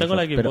 que pero yo tengo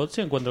la Microsoft. Xbox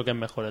y encuentro que es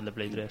mejor el de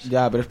Play 3.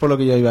 Ya, pero es por lo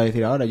que yo iba a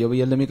decir ahora. Yo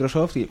vi el de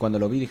Microsoft y cuando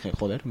lo vi dije,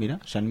 joder, mira,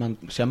 se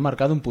han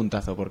marcado un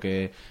puntazo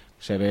porque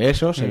se ve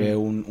eso, se ve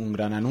un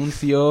gran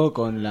anuncio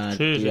con la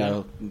Sí, tía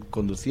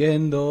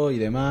conduciendo y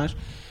demás.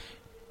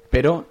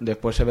 Pero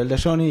después se ve el de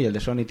Sony y el de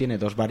Sony tiene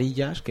dos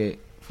varillas que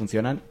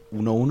funcionan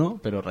 1-1,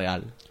 pero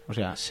real. O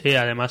sea, Sí,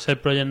 además el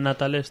Project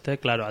Natal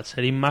claro, al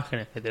ser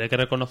imágenes, que tiene que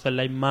reconocer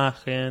la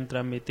imagen,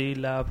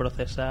 transmitirla,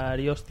 procesar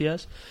y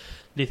hostias,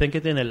 dicen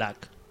que tiene lag.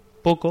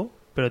 Poco,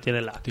 pero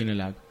tiene lag. tiene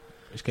lag.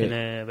 Es que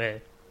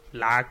Tiene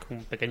lag,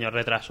 un pequeño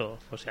retraso,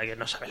 o sea que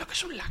no sabe lo que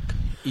es un lag.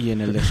 Y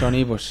en el de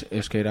Sony, pues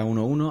es que era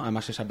 1-1.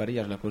 Además, esas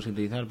varillas las puedes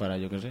utilizar para,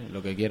 yo qué sé,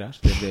 lo que quieras.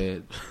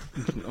 Desde,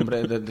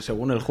 hombre,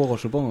 según el juego,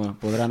 supongo.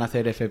 Podrán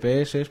hacer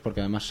FPS, porque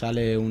además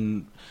sale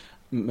un...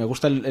 Me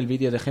gusta el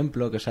vídeo de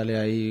ejemplo que sale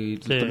ahí.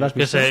 Sí, ¿Tú lo has que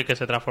visto? que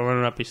se transforma en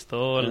una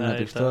pistola. En una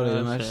pistola y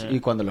tal, demás. sí. Y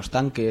cuando los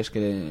tanques,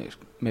 que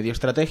me dio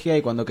estrategia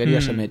y cuando quería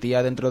se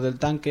metía dentro del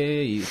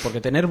tanque. Y porque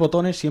tener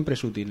botones siempre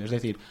es útil. Es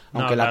decir,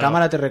 aunque la claro.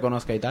 cámara te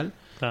reconozca y tal,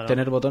 Claro.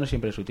 tener botones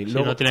siempre es útil. Si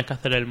Luego, no tienes que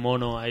hacer el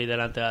mono ahí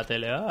delante de la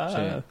tele.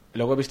 sí.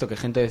 Luego he visto que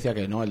gente decía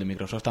que no, el de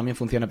Microsoft también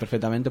funciona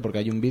perfectamente porque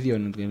hay un vídeo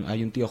en el que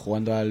hay un tío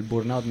jugando al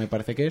Burnout, me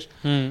parece que es,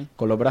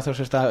 con los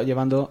brazos está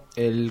llevando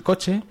el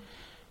coche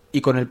y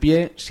con el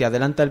pie, si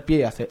adelanta el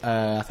pie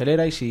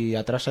acelera y si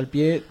atrasa el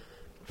pie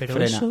Pero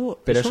frena. eso,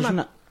 Pero eso eso es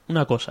una,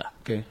 una cosa.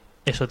 ¿Qué?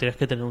 Eso tienes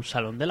que tener un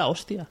salón de la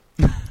hostia.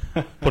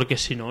 Porque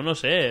si no, no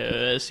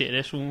sé, si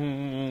eres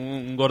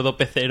un gordo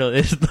pecero de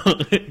esto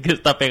que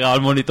está pegado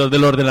al monitor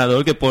del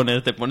ordenador, que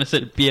te pones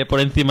el pie por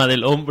encima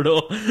del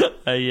hombro,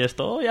 ahí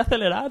estoy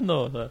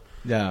acelerando. O sea,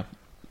 Ya.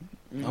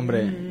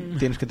 Hombre,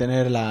 tienes que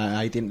tener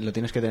lo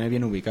tienes que tener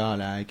bien ubicado,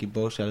 la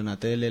Xbox, una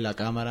tele, la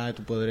cámara,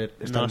 tú poder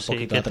estar no, un sí,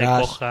 poquito que atrás.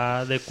 te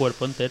coja de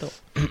cuerpo entero.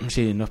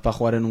 Sí, no es para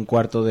jugar en un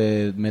cuarto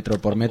de metro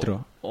por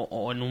metro.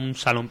 O en un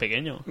salón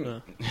pequeño.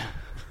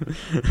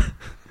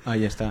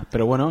 Ahí está.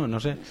 Pero bueno, no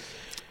sé.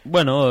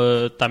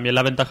 Bueno, también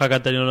la ventaja que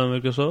ha tenido lo de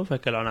Microsoft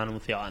es que lo han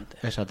anunciado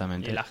antes.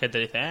 Exactamente. Y la gente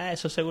dice,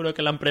 eso seguro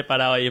que lo han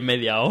preparado ahí en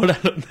media hora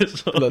los de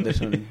Sony. Los de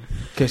Sony.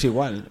 Que es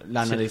igual.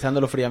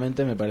 Analizándolo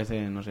fríamente me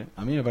parece, no sé.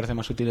 A mí me parece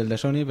más útil el de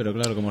Sony, pero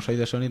claro, como soy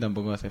de Sony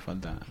tampoco hace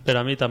falta. Pero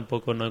a mí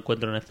tampoco no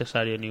encuentro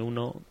necesario ni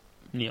uno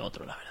ni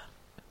otro, la verdad.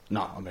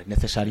 No, hombre,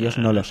 necesarios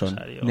no lo son.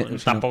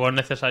 Tampoco es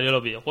necesario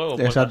los videojuegos,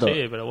 pues Exacto.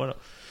 así, pero bueno.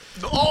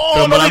 ¡Oh,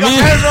 Pero no para digas mí-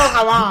 eso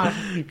jamás!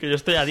 Que yo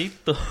estoy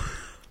adicto.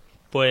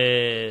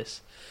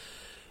 Pues...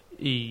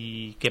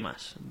 ¿Y qué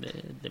más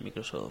de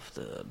Microsoft?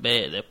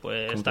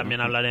 Después ¿Cómo también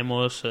que no?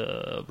 hablaremos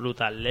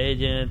Brutal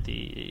Legend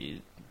y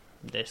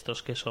de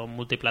estos que son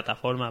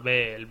multiplataforma.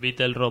 El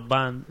Beatle Rock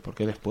Band. ¿Por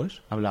qué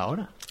después? Habla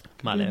ahora.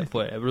 Vale,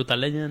 pues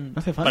Brutal Legend No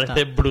hace falta.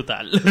 parece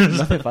brutal.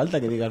 No hace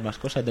falta que digas más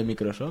cosas de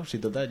Microsoft. Si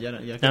total, ya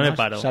 ¿qué Ya me más?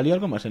 paro. ¿Salió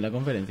algo más en la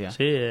conferencia?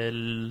 Sí,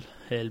 el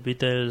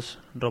Beatles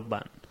Rock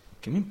Band.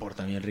 ¿Qué me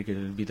importa a mí, Enrique,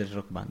 el Beatles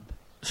Rock Band?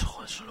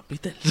 Joder, son los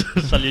Beatles.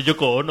 Salió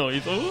Yoko Ono y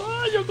hizo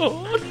Yoko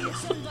Ono.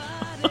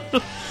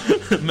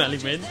 Me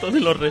alimento de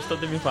los restos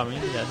de mi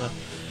familia,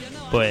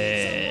 ¿no?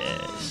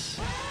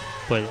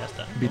 Pues ya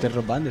está. Beatles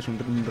Rock Band es un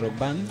rock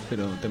band,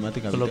 pero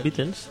temática Con los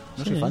Beatles. Beatles.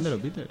 No Sí. soy fan de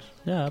los Beatles.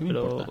 Ya, ¿Qué me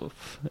pero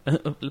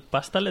importa? el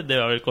pasta les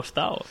debe haber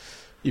costado,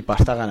 Y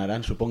pasta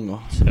ganarán,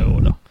 supongo.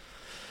 seguro.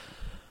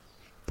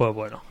 Pues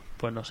bueno,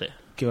 pues no sé.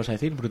 ¿Qué vas a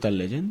decir? ¿Brutal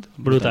Legend?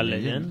 Brutal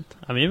Legend.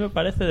 A mí me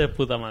parece de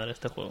puta madre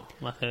este juego.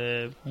 Me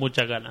hace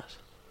muchas ganas.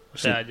 O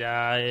sea, Sí.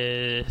 ya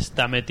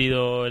está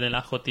metido en el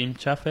ajo Tim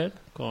Schafer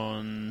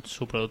con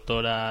su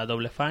productora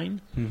Double Fine.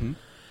 Ujú.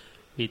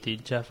 Y Tim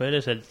Schafer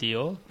es el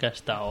tío que ha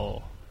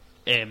estado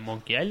en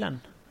Monkey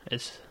Island.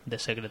 Es The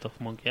Secret of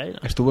Monkey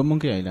Island. Estuvo en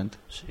Monkey Island.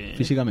 Sí.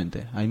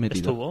 Físicamente, ahí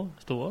metido.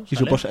 Estuvo. ¿Y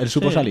 ¿sale? él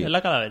supo Sí, salir? En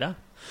la calavera.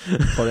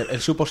 Joder, él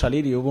supo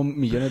salir y hubo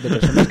millones de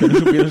personas que no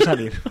supieron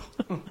salir.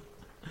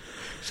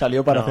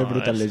 Salió para No, hacer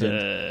Brutal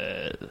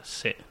Legend.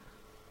 Sí.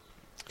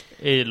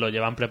 Y lo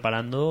llevan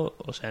preparando,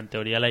 o sea, en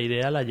teoría la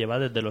idea la lleva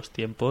desde los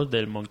tiempos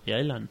del Monkey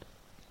Island.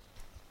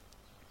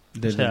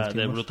 Desde o sea, los de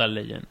tiempos- Brutal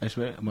Legend.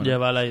 bueno,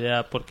 Lleva la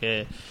idea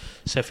porque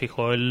se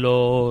fijó en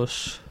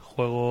los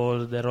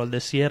juegos de rol de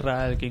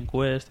sierra, el King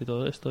Quest y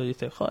todo esto, y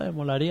dice, joder,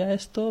 molaría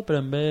esto, pero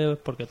en vez,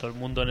 porque todo el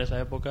mundo en esa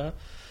época,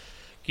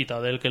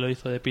 quitado del que lo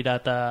hizo de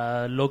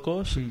piratas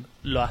locos,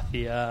 lo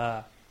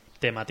hacía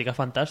temática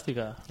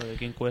fantástica, lo de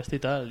King Quest y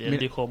tal, y él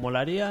Mira. dijo,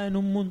 molaría en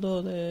un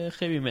mundo de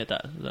heavy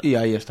metal. Y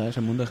ahí está,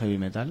 ese mundo de heavy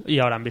metal. Y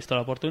ahora han visto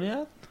la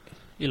oportunidad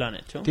y lo han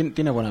hecho.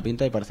 Tiene buena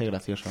pinta y parece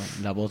gracioso.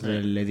 La voz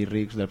del Eddie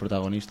Riggs, del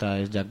protagonista,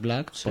 es Jack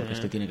Black, Sí. porque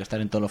este tiene que estar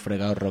en todos los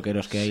fregados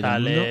rockeros que hay en el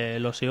mundo. Sale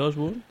el Ozzy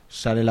Osbourne,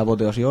 Sale la voz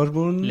de Ozzy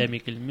Osbourne.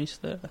 Lemmy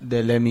Kilmister.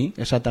 De Lemmy,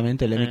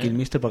 exactamente, Lemmy Eh.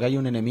 Kilmister, porque hay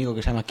un enemigo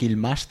que se llama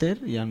Killmaster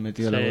y han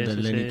metido la Sí, voz de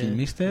sí, Lemmy sí.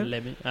 Kilmister.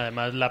 Lemmy.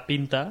 Además, la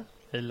pinta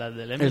es la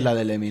de Lemmy. Es la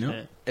de Lemmy, ¿no? Sí.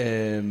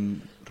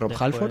 Rob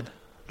Después- Halford,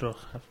 Rob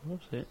Halford,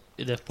 sí.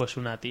 Y después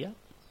una tía,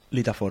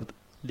 Lita Ford.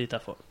 Lita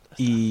Ford.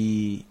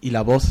 Y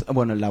la voz,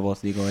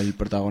 digo, el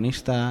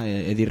protagonista,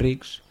 Eddie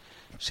Riggs,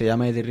 se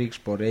llama Eddie Riggs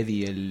por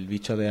Eddie, el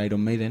bicho de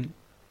Iron Maiden.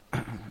 Y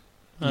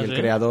Ah, el ¿sí?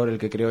 creador, el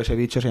que creó ese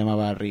bicho, se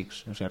llamaba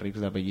Riggs, o sea,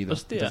 Riggs de apellido.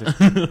 Hostia.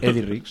 Entonces,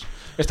 Eddie Riggs.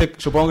 Este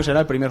supongo que será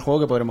el primer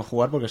juego que podremos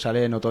jugar porque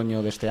sale en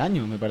otoño de este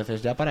año, me parece,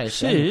 es ya para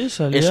este Sí, año.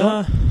 salía-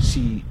 Eso,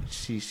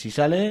 si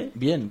sale,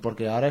 bien,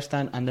 porque ahora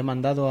han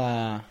demandado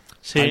a...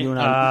 Sí, hay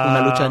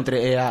una lucha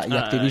entre EA y y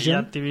Activision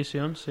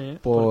Activision, sí.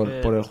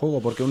 por porque el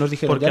juego, porque unos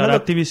dijeron... porque ya no ahora lo-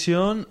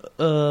 Activision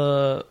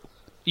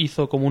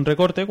hizo como un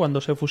recorte cuando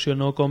se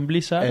fusionó con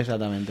Blizzard.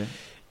 Exactamente.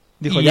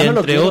 Dijo, y ya no lo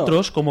entre quiero.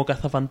 otros, como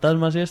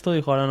cazafantasmas y esto,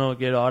 dijo, ahora no lo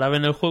quiero. Ahora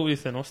ven el juego y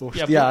dicen, hostia,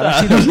 Hostia, puta. ahora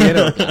sí lo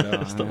quiero.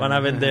 Claro. Esto van a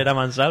vender a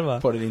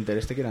mansalva. Por el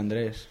interés que quiere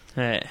Andrés.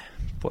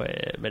 Pues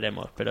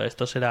veremos. Pero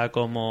esto será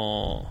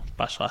como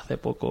pasó hace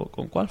poco.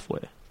 ¿Con cuál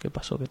fue? ¿Qué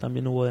pasó? Que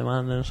también hubo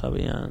demanda, no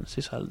sabían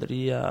si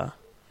saldría.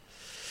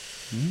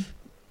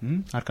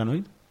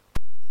 ¿Arkanoid?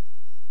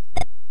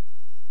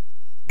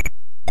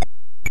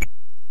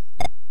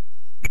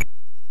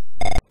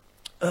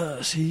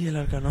 Sí, el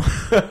arcano.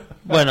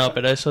 Bueno,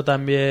 pero eso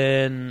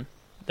también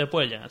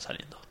después llegan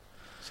saliendo.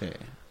 Sí.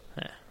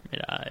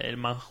 Mira, el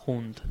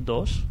Manhunt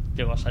 2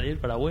 llegó a salir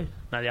para Wii.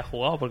 Nadie ha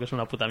jugado porque es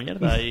una puta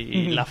mierda.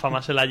 Y la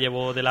fama se la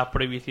llevó de las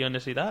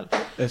prohibiciones y tal.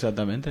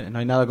 Exactamente. No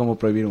hay nada como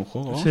prohibir un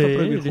juego. Vamos Sí, a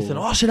prohibir dicen,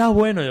 juegos. oh, será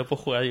bueno. Y yo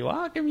puedo jugar y digo,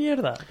 qué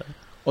mierda.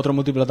 ¿Otro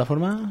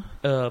multiplataforma?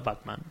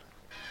 Batman.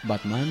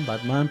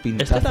 Batman,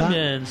 pintaza. Este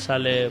también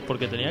sale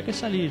porque tenía que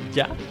salir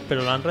ya,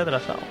 pero lo han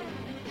retrasado.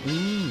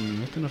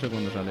 Este no sé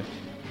cuándo sale.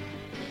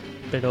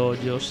 Pero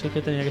yo sé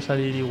que tenía que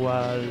salir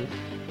igual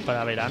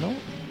para verano,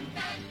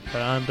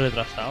 pero lo han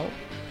retrasado.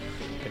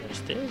 Pero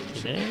este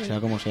tiene... Sea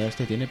como sea,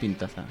 este tiene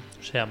pintaza.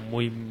 O sea,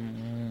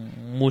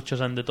 muchos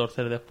han de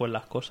torcer después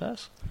las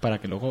cosas. Para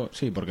que luego,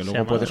 sí, porque Se luego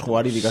llama- puedes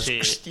jugar y digas, sí.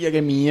 hostia,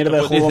 qué mierda de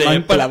Pues juego dice, me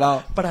han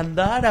clavado. para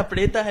andar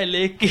aprietas el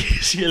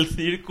X y el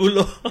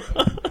círculo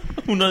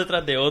uno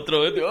detrás de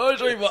otro. ¡Oh,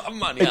 soy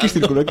Batman! y X ando.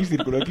 círculo, X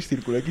círculo, X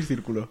círculo, X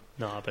círculo.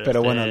 No, Pero este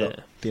bueno,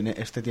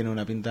 este tiene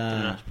una tiene pinta...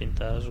 unas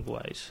pintas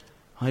guays.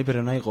 Ay,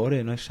 pero no hay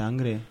gore, no hay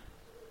sangre.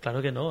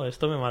 Claro que no,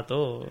 esto me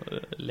mató.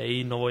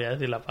 Leí, no voy a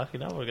decir la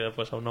página porque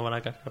después aún no van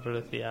a cascar, pero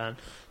decían,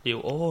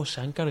 digo,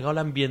 se han cargado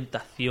la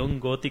ambientación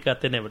gótica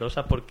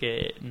tenebrosa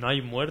porque no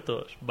hay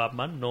muertos.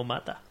 Batman no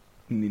mata.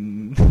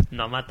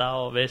 No ha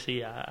matado, ves,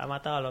 sí, ha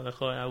matado a lo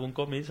mejor en algún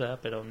cómic, ¿sabes?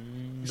 Pero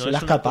no se le ha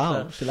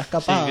escapado, cosa... se le ha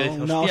escapado. Sí, dices,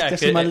 una hostia, hostia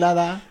así mal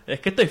dada.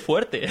 Es que estoy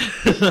fuerte.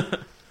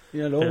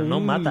 Míralo, Pero no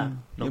mata.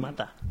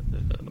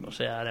 O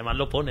sea, además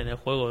lo pone en el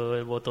juego,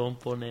 el botón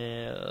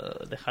pone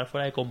dejar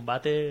fuera de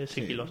combate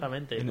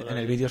sigilosamente. Sí. En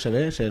el vídeo se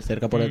ve, se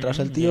acerca por detrás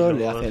al tío,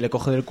 le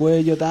coge del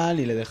cuello tal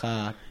y le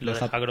deja... Lo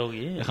deja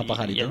groggy. Deja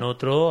pajarito. Y en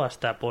otro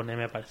hasta pone,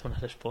 me parece,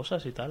 unas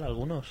esposas y tal,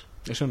 algunos.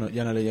 Eso no,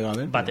 ya no le llega a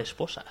ver. Bate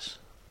esposas.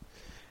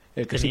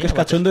 El que sí que es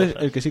cachondo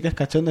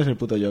es el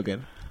puto Joker.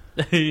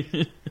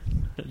 El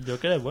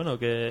Joker es bueno,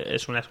 que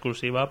es una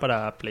exclusiva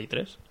para Play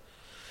 3.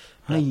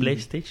 Ay,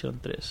 PlayStation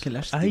 3. Qué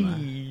lástima.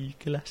 Ay,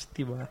 qué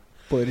lástima.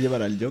 Poder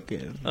llevar al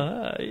Joker.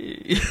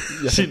 Ay.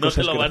 Si no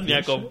te lo vas ni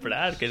a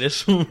comprar, que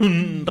eres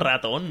un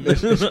ratón.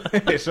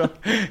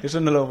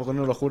 Eso no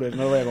lo jures,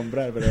 no lo voy a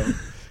comprar, pero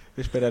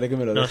esperaré que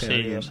me lo deje. No, sí,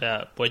 alguien. o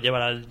sea, puedes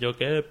llevar al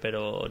Joker,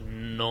 pero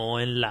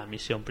no en la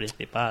misión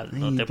principal.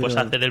 No Ay, te puedes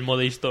hacer el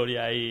modo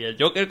historia y el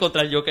Joker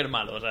contra el Joker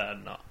malo, o sea,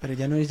 no. Pero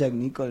ya no es Jack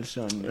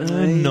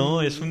Nicholson.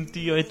 No, es un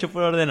tío hecho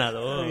por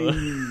ordenador.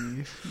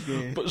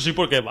 Pues sí,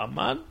 porque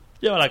Batman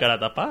lleva la cara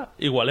tapada.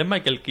 Igual es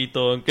Michael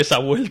Keaton que se ha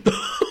vuelto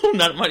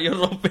un armario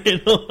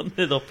ropero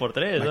de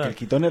 2x3. Michael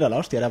Keaton era la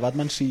hostia, era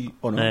Batman sí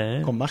o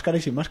no, con máscara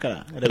y sin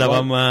máscara. Era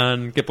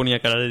Batman que ponía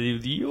cara de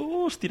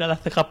Dios, tira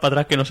las cejas para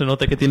atrás que no se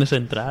note que tienes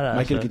entradas.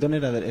 Michael Keaton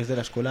es de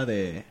la escuela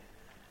de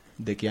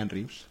Keanu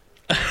Reeves.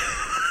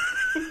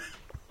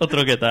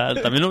 Otro que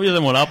tal. También hubiese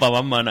molado para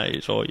Batman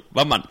ahí. Soy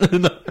Batman.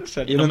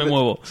 Y no me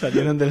muevo.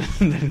 Salieron del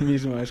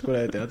mismo escuela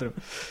de teatro.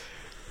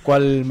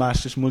 ¿Cuál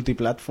más es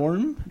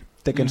multiplatform?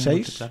 ¿Tekken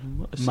 6?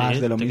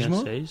 ¿Más de lo Tekken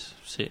mismo? 6,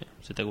 sí.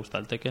 Si te gusta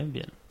el Tekken,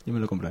 bien. Yo me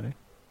lo compraré.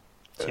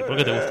 Sí,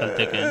 porque te gusta el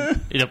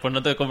Tekken. Y después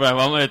no te compras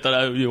Batman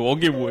y digo,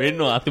 qué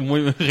bueno. Hace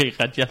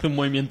un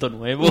movimiento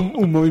nuevo.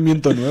 Un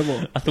movimiento nuevo.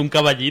 Hace un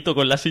caballito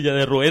con la silla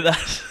de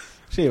ruedas.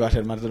 Sí, va a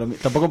ser más de lo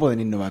mismo. Tampoco pueden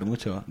innovar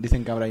mucho.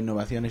 Dicen que habrá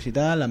innovaciones y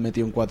tal. Han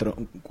metido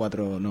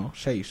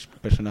 6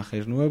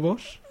 personajes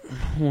nuevos.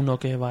 Uno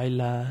que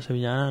baila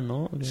sevillana,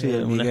 ¿no? Sí,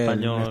 un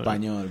Miguel, un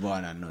español.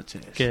 Buenas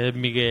noches. Que es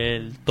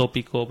Miguel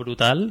tópico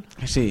brutal.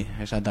 Sí,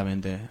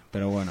 exactamente.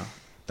 Pero bueno,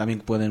 también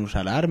pueden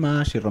usar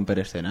armas y romper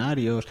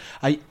escenarios.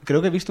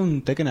 Creo que he visto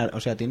un Tekken... O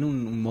sea, tiene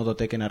un modo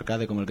Tekken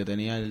arcade como el que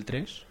tenía el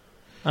 3...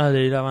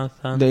 de ir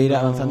avanzando. De ir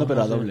avanzando,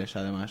 pero a dobles,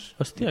 además.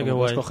 Hostia, qué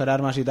guay. Escoger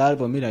armas y tal,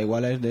 pues mira,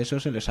 igual es de eso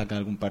se le saca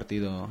algún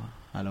partido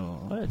a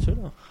lo... Vale,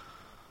 chulo.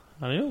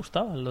 A mí me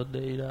gustaban los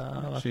de ir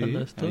avanzando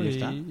esto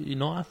y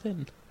no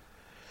hacen.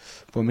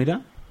 Pues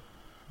mira.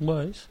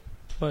 Guays.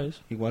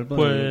 Igual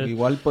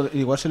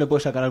se le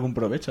puede sacar algún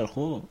provecho al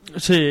juego.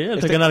 Sí,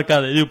 el Tekken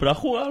Arcade. Digo, pero ¿has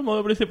jugado al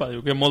modo principal?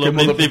 Digo, ¿qué modo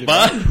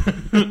principal?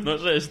 No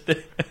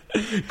sé,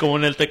 como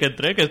en el Tekken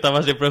 3, que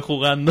estaba siempre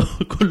jugando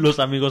con los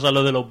amigos a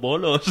lo de los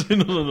bolos.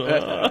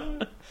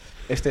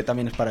 Este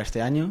también es para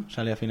este año,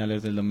 sale a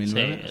finales del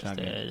 2009. Sí, o sea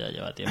que ya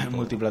lleva tiempo.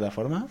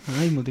 ¿Multiplataforma?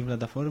 Hay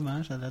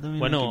multiplataforma, saldrá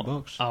también en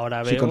Xbox.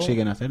 Ahora si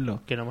consiguen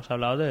hacerlo. Que no hemos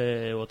hablado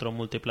de otro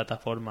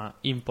multiplataforma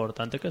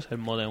importante, que es el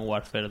Modern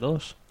Warfare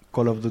 2.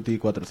 Call of Duty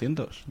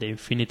 400. De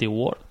Infinity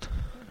Ward.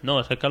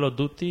 No, es el Call of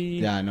Duty...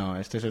 Ya, no,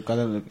 este es el Call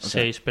of Duty...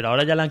 6, pero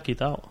ahora ya le han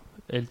quitado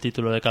el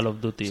título de Call of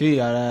Duty. Sí,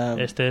 ahora...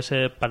 Este es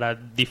para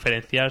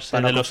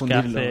diferenciarse de los que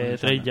hace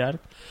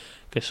Treyarch,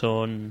 que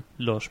son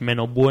los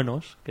menos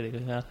buenos, que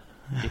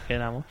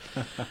dijéramos.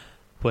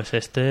 Pues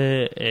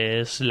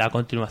este es la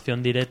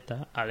continuación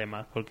directa,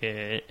 además,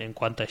 porque en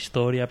cuanto a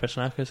historia,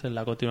 personajes, es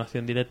la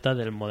continuación directa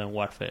del Modern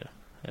Warfare.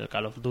 El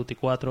Call of Duty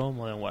 4,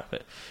 Modern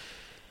Warfare.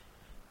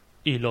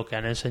 Y lo que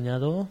han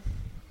enseñado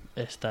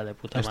está de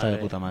puta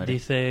madre.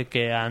 Dice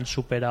que han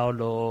superado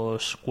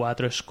los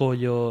 4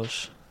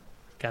 escollos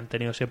que han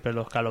tenido siempre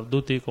los Call of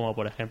Duty, como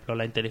por ejemplo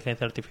la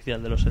inteligencia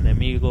artificial de los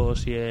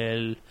enemigos y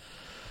en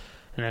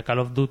el Call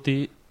of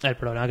Duty el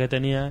problema que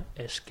tenía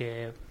es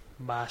que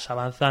vas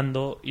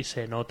avanzando y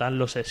se notan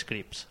los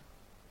scripts.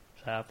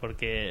 O sea,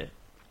 porque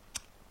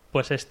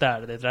puedes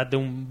estar detrás de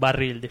un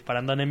barril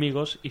disparando a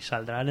enemigos y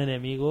saldrán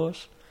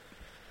enemigos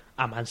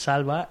a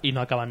mansalva y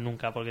no acaban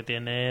nunca porque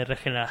tiene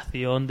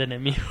regeneración de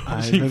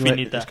enemigos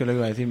infinita. Es que lo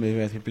iba a decir,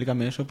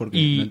 explícame eso porque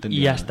no entendía.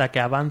 Y hasta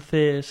que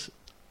avances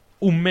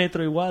 1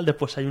 metro igual,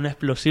 después hay una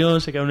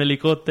explosión, se cae un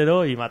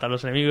helicóptero y mata a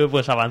los enemigos y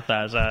puedes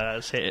avanzar.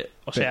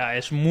 O sea,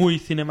 es muy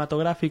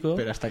cinematográfico.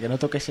 Pero hasta que no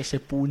toques ese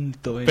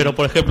punto... Pero,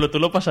 por ejemplo, tú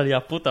lo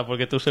pasarías puta,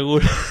 porque tú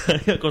seguro,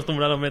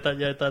 acostumbrado a los metal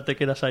ya te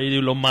quedas ahí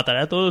y los mataré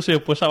a todos y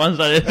después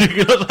avanzaré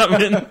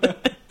sigilosamente.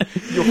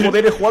 Yo,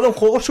 joder, he jugado un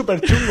juego súper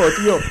chungo,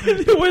 tío.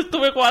 Yo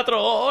estuve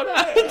 4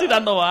 horas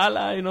tirando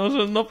balas y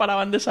no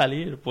paraban de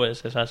salir.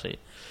 Pues es así.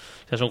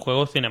 O sea, es un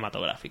juego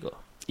cinematográfico.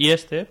 Y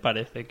este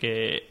parece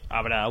que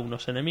habrá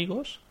unos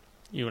enemigos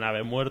y una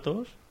vez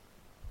muertos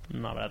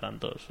no habrá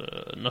tantos.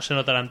 No se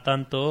notarán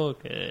tanto,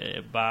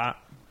 que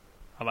va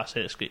a base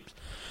de scripts.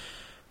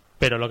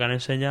 Pero lo que han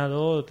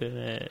enseñado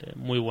tiene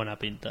muy buena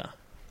pinta.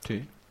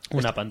 Sí.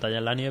 Una pantalla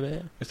en la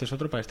nieve, Este es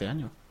otro para este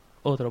año.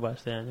 otro para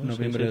este año.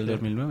 Noviembre Sí, del sí.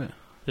 2009.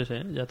 Sí, sí,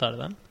 ya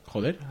tardan.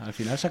 Joder, al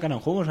final sacarán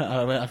juegos.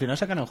 Al final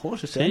sacarán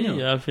juegos este Sí, año.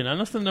 y al final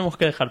nos tendremos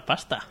que dejar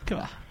pasta. ¿Qué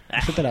va?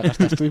 Eso te la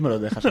gastas tú y me lo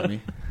dejas a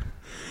mí.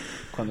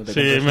 Cuando te Sí,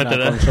 compres me una te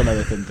da- consola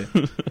decente.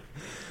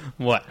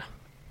 Bueno,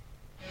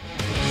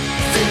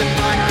 See the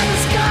fire in the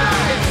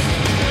skies.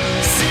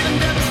 See them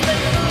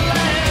devastate the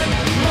land.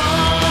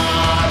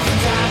 Mars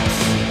attacks.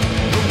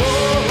 The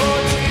war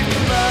chief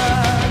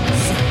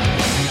commands.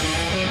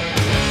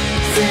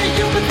 See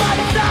human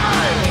body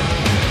die.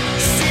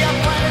 See our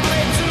planet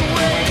laid to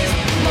waste.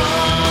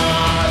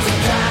 Mars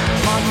attacks.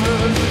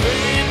 Monsters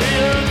invade the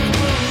earth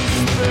from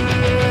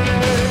space.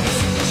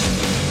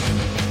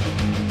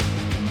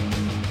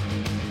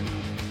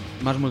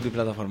 Más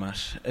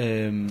multiplataformas.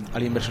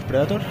 Alien vs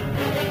Predator.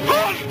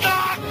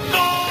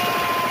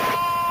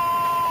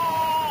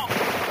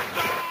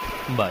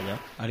 vaya.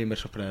 Alien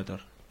vs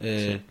Predator.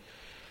 De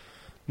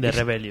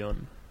Rebellion.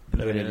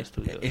 Rebellion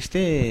Studios.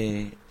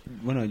 Este...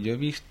 Bueno, yo he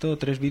visto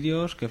 3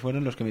 vídeos que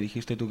fueron los que me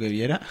dijiste tú que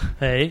viera.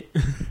 Hey.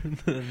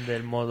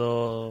 Del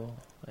modo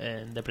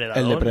depredador.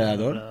 El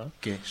depredador,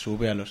 que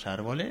sube a los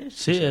árboles.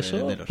 Sí, y se ve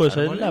eso. de los Pues es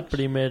árboles. la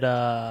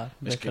primera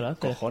vez Es que que, lo hace.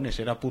 cojones,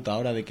 era puta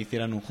hora de que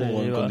hicieran un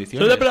juego Sí, en va.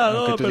 condiciones. Soy depredador,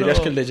 Aunque tú pero- dirías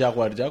que el de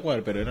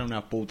Jaguar, pero era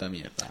una puta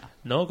mierda.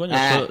 No, coño,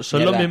 Ah,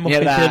 son los mierda, mismos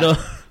mierda. que hicieron.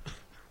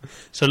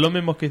 Son los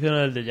mismos que hicieron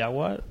el de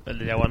Jaguar. El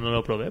de Jaguar no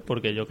lo probé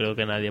porque yo creo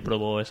que nadie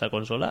probó esa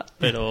consola,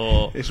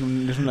 pero Es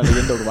una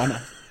leyenda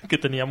urbana. que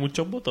tenía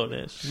muchos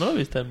botones. ¿No lo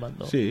viste el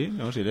mando? Sí,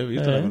 no, sí le he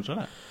visto la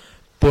consola.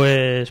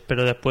 Pues,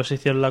 pero después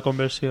hicieron la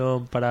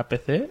conversión para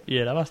PC y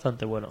era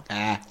bastante bueno.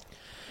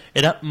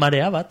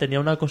 Mareaba, tenía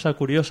una cosa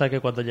curiosa que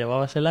cuando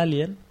llevabas el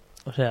Alien,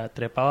 o sea,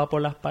 trepaba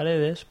por las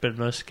paredes, pero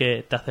no es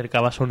que te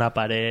acercabas a una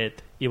pared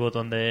y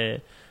botón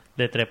de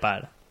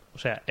trepar. O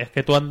sea, es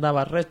que tú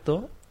andabas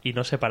recto y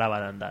no se paraba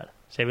de andar.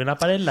 Si había una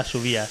pared, la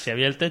subía. Si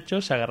había el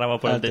techo, se agarraba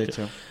por Al el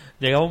techo. techo.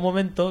 Llegaba un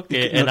momento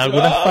que Y que en no-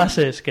 algunas ¡Ah!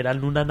 fases, que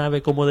eran una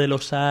nave como de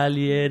los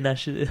aliens,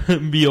 así,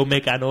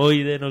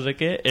 biomecanoide, no sé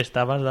qué,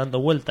 estabas dando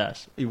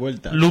vueltas. Y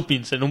vueltas.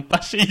 Loopings en un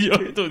pasillo.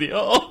 Y tú,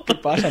 Dios, ¿Qué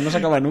pasa? No se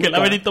acaba nunca. qué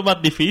laberinto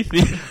más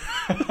difícil.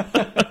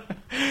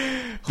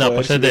 Joder,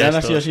 pues si es de hubieran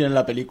estos. sido así en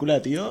la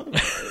película, tío.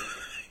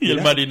 Y el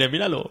Mira. marine,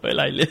 míralo, el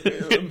aire.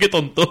 Qué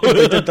tonto.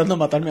 Estoy intentando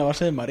matarme a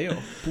base de mareo.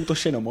 Puto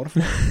xenomorfo.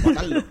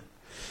 Matadlo.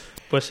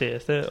 Pues sí,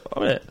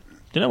 hombre,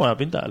 tiene buena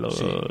pinta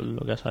Sí.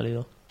 lo que ha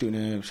salido.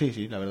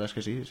 Sí, la verdad es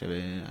que sí. Se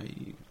ve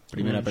ahí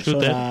primera Un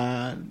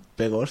persona,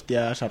 pego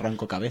hostias,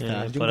 arranco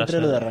cabezas. Yo podrá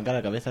encontré lo ser. de arrancar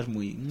la cabeza es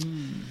muy...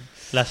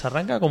 Las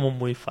arranca como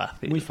muy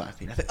fácil. muy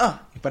fácil.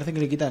 Y parece que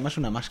le quita además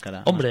una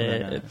máscara. Hombre, Más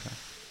con la cabeza.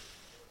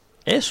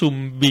 Es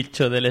un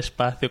bicho del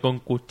espacio con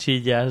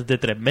cuchillas de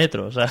 3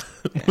 metros. O sea,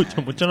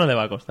 mucho no le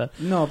va a costar.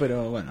 No,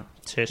 pero bueno.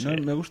 Sí, sí. No,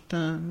 me gusta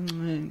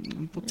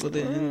un poco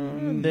de...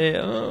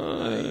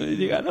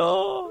 Diga,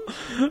 no,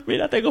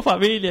 mira, tengo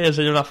familia. Y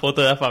enseña una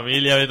foto de la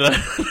familia. Mientras...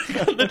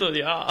 de tu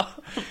día.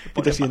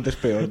 Y te sientes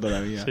peor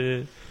todavía.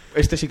 Sí.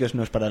 Este sí que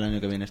no es para el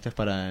año que viene. Este es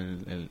para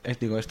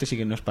este sí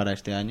que no es para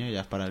este año, ya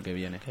es para el que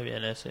viene. Qué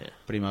bien ese.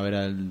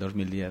 Primavera del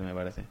 2010, me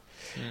parece.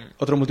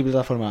 Otro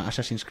multiplataforma,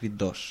 Assassin's Creed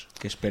 2,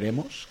 que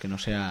esperemos que no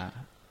sea...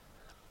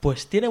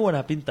 Pues tiene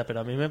buena pinta, pero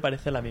a mí me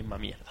parece la misma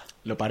mierda.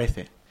 Lo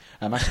parece.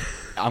 Además,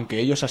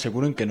 aunque ellos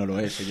aseguren que no lo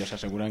es. Ellos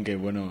aseguran que,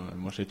 bueno,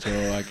 hemos hecho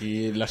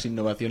aquí las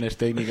innovaciones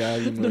técnicas...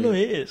 Y No lo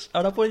es.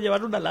 Ahora puedes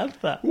llevar una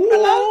lanza. ¡Una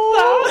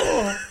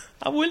lanza!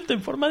 Ha vuelto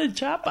en forma de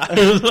chapa.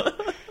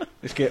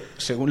 Es que,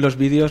 según los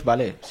vídeos,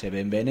 vale, se ve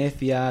en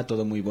Venecia,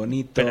 todo muy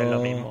bonito... Pero es lo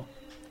mismo.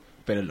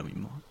 Pero es lo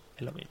mismo.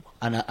 Es lo mismo.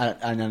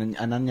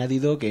 Han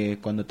añadido que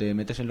cuando te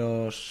metes en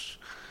los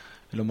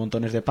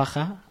montones de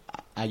paja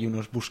hay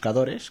unos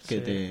buscadores que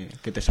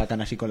te sacan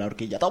así con la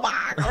horquilla. ¡Toma,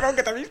 cabrón,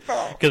 que te he visto!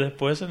 Que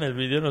después en el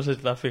vídeo no sé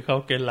si te has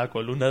fijado que en la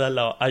columna de al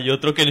lado hay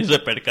otro que ni se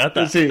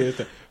percata. Sí,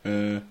 este.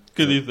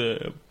 Que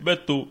dice, ve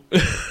tú.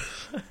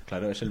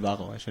 Claro, es el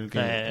vago, es el que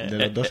de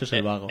los dos es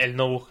el vago. El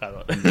no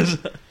buscador.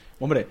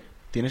 Hombre,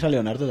 tienes a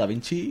Leonardo da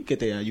Vinci que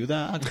te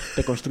ayuda,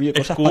 te construye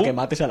cosas Q. para que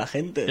mates a la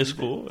gente. Es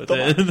Q.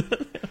 Toma,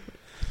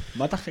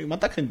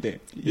 mata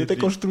gente. Yo te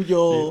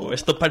construyo... Digo,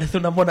 esto parece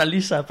una Mona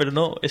Lisa, pero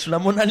no, es una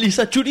Mona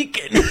Lisa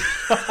Churiken.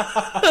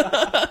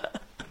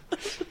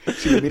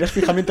 Si le miras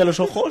fijamente a los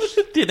ojos...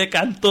 Tiene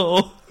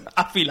canto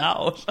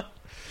afilados.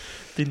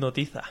 Te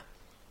hipnotiza.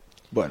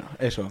 Bueno,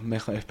 eso,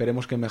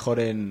 esperemos que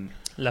mejoren...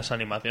 Las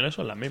animaciones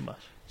son las mismas.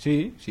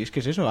 Sí, es que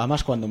es eso.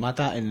 Además, cuando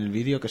mata, en el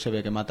vídeo que se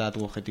ve que mata a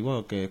tu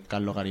objetivo, que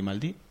Carlo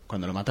Garimaldi,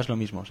 cuando lo matas lo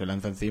mismo, se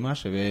lanza encima,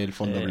 se ve el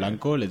fondo Sí.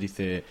 blanco, le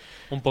dice...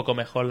 Un poco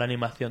mejor la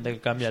animación de que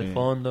cambia el sí,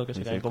 fondo, que se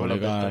dice, cae como los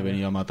colega, he vectores.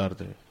 venido a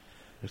matarte.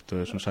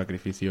 Esto es un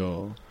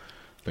sacrificio,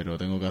 pero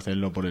tengo que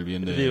hacerlo por el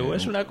bien de... Digo,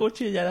 es una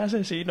cuchilla de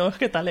asesino, es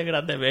que te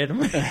alegras de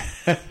verme.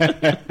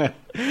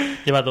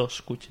 Lleva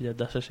 2 cuchillas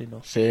de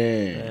asesino.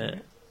 Sí.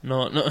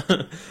 No,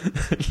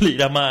 le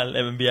irá mal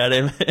enviar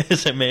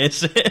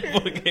SMS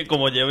porque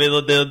como lleve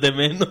 2 dedos de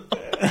menos.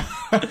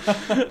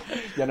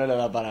 Ya no le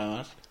da para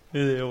más. Y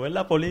digo, es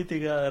la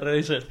política de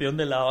reinserción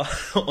de la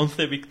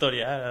 11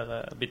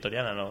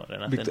 victoriana, no,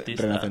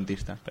 renacentista.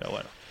 Renacentista. Pero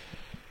bueno.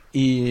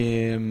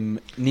 Y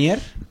Nier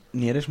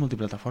es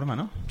multiplataforma,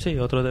 ¿no? Sí,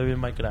 otro Devil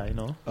May Cry,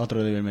 ¿no?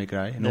 Otro Devil May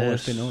Cry. No,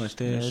 este no,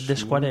 este es de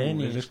Square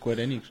Enix. Es de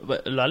Square Enix.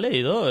 ¿Lo has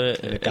leído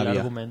el Cavia.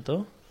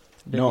 argumento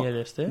de No, Nier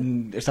este?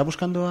 está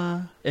buscando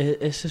a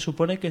Se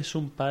supone que es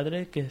un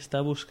padre que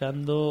está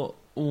buscando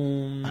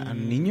un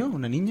niño,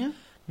 una niña.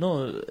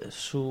 No,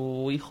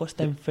 su hijo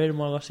está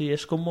enfermo o algo así.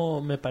 Es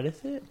como, me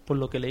parece, por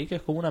lo que leí, que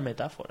es como una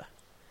metáfora.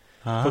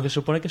 Ah, Porque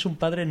supone que es un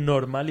padre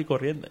normal y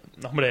corriente.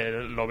 No,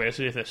 hombre, lo ves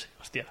y dices,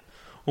 hostia,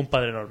 un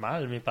padre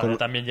normal. Mi padre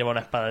también lleva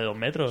una espada de 2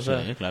 metros. sí, o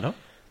sea. claro.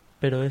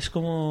 Pero es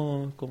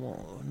como,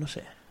 no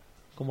sé,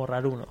 como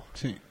raruno.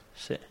 Sí.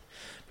 Sí.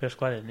 Pero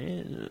Square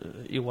Enix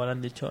igual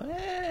han dicho,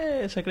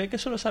 se cree que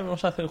solo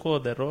sabemos hacer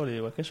juegos de rol. Y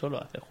digo, es que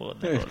solo hace juegos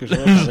de rol. Es que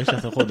solo sabéis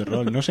hacer juegos de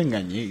rol. No os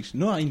engañéis.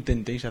 No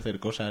intentéis hacer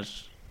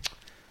cosas.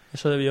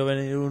 Eso debió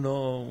venir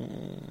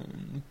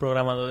un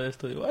programador de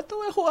esto. Digo,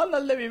 estuve jugando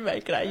al Devil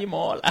May Cry y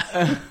mola.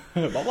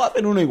 Vamos a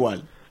hacer uno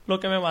igual. Lo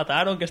que me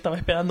mataron, que estaba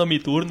esperando mi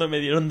turno y me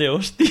dieron de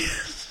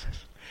hostias.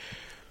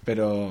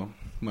 Pero,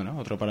 bueno,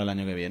 otro para el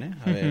año que viene.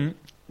 A ver. Ujú.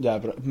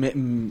 Ya, pero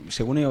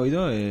según he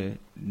oído,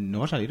 no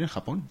va a salir en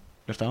Japón.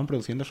 Lo estaban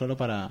produciendo solo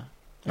para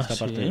esta ¿Ah,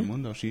 parte sí? del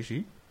mundo. Sí,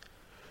 sí.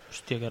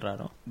 Hostia, qué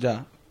raro.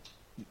 Ya.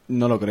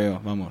 No lo creo,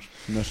 vamos.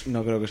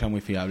 No creo que sea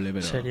muy fiable,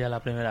 pero... Sería la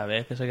primera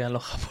vez que se quedan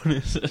los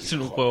japoneses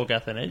en un juego que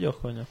hacen ellos,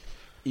 coño.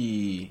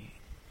 Y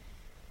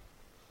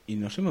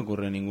no se me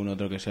ocurre ningún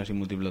otro que sea así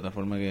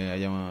multiplataforma que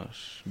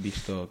hayamos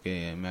visto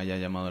que me haya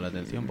llamado la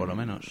atención, por lo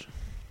menos.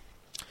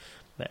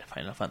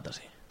 Final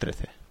Fantasy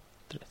 13.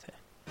 13.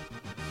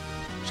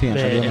 Sí, han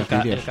salido más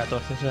El vídeos.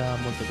 14 será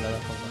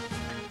multiplataforma.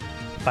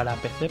 Para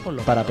PC, por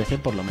lo Para menos. PC,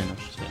 por lo menos.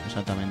 Sí.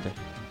 Exactamente.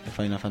 El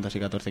Final Fantasy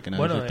XIV que nadie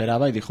Bueno, se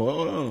esperaba y dijo...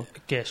 "Oh".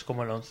 Que es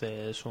como el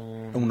 11, es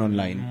un... Un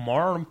online.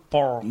 More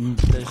porn.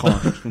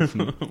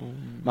 Joder.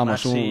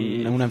 Vamos,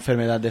 Así. una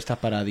enfermedad de estas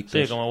para adictos.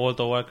 Sí, como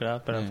World of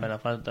Warcraft, pero en Final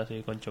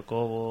Fantasy, con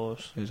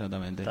chocobos.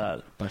 Exactamente.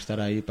 Tal. Para estar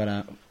ahí,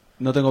 para...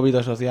 No tengo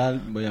vida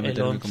social, voy a El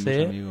meterme con mis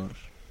 11. amigos.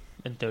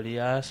 En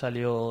teoría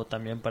salió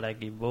también para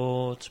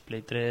Xbox,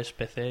 Play 3,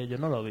 PC. Yo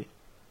no lo vi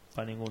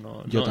para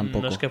ninguno. Yo no,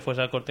 tampoco. No es que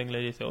fuese al Corte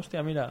Inglés y dice,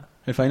 hostia, mira,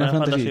 El Final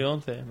Fantasy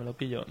 11, me lo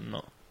pillo.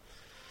 No.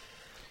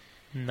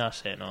 No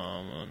sé,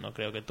 no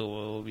creo que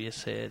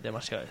tuviese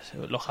demasiado...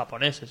 Los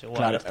japoneses igual.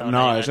 Claro, estaban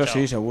no, ahí eso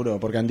enganchados. sí, seguro,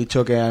 porque han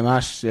dicho que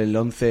además el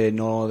 11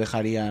 no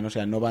dejarían, o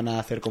sea, no van a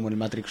hacer como el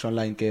Matrix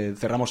Online, que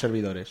cerramos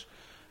servidores.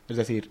 Es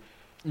decir,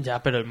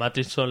 Ya, pero el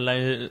Matrix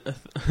Online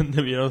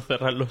debieron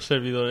cerrar los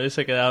servidores y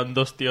se quedaron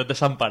 2 tíos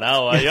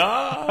desamparados ahí.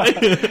 ¡Ay!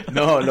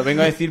 no, lo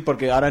vengo a decir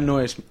porque ahora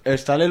no es...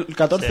 Está el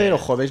 14, Sí. os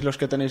jodéis los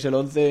que tenéis el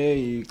 11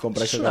 y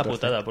compráis Es el una 14.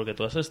 putada, porque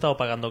tú has estado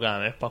pagando cada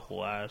mes para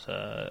jugar, o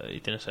sea, y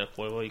tienes el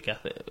juego y ¿qué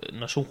hace?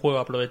 No es un juego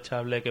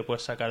aprovechable que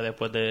puedes sacar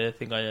después de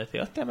 5 años y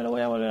decir, hostia, me lo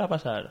voy a volver a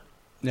pasar.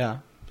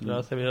 Ya. Pero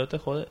los servidores te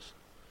jodes.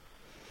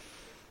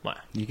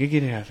 Bueno, ¿Y qué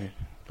quieres hacer?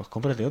 Pues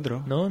cómprate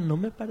otro. no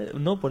me parece...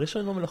 No, por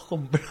eso no me los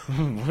compro.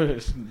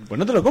 pues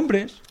no te lo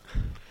compres.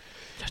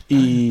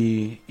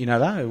 Y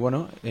nada,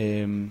 bueno,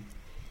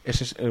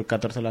 ese es el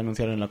 14 lo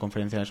anunciaron en la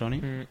conferencia de Sony,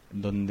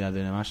 donde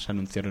además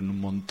anunciaron un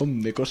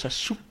montón de cosas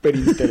súper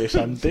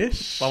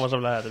interesantes. Vamos a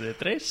hablar de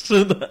 3.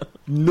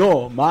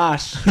 No,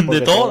 más. De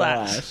porque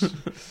todas.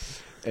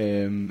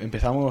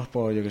 Empezamos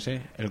por, yo que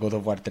sé, el God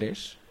of War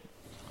 3.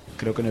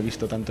 Creo que no he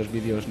visto tantos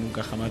vídeos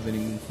nunca jamás de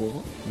ningún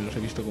juego. Me los he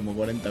visto como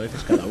 40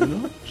 veces cada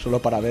uno.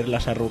 Solo para ver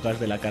las arrugas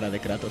de la cara de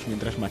Kratos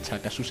mientras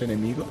machaca a sus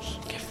enemigos.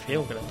 Qué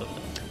feo que era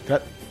todo.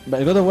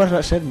 El God of War va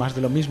a ser más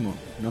de lo mismo.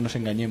 No nos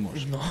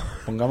engañemos. No.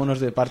 Pongámonos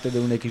de parte de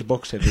un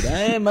Xboxer.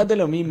 Dirá, más de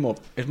lo mismo.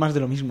 Es más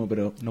de lo mismo,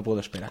 pero no puedo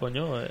esperar.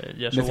 Coño,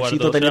 ya se Necesito guardó,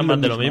 será tenerlo más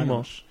en de mis lo mismo.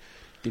 manos.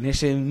 Tiene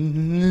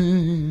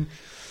ese...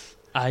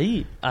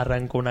 Ahí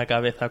arrancó una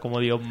cabeza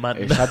como Dios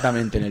manda.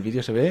 Exactamente, en el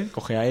vídeo se ve,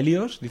 coge a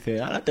Helios, dice,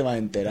 ahora te va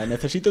entera,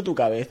 necesito tu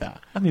cabeza.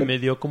 A mí me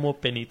dio como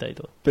penita y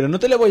todo. Pero no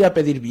te le voy a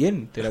pedir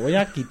bien, te la voy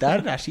a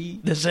quitar así.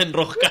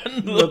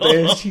 Desenroscando.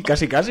 Sí,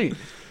 casi, casi.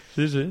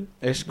 Sí, sí.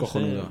 Es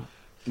cojonudo.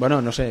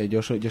 Bueno, no sé, yo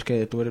es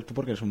que tú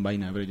porque eres un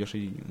vaina, pero yo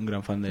soy un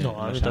gran fan de No,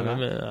 la a mí,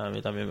 saga. a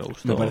mí también me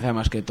gustó. Me parece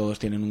además que todos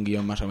tienen un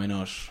guión más o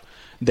menos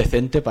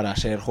decente para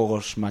ser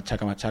juegos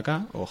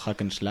machaca o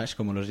hack and slash,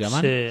 como los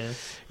llaman. Sí.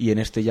 Y en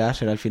este ya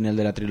será el final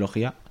de la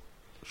trilogía,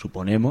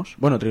 suponemos.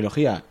 Bueno,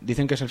 trilogía.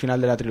 Dicen que es el final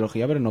de la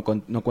trilogía, pero no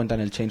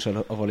cuentan el Chains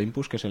of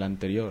Olympus, que es el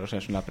anterior. O sea,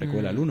 es una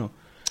precuela al 1.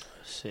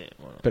 Sí,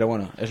 bueno. Pero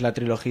bueno, es la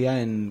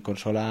trilogía en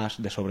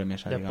consolas de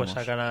sobremesa, Después digamos.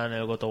 sacarán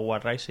el God of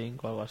War Rising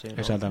o algo así, ¿no?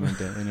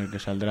 Exactamente, en el que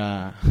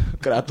saldrá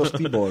Kratos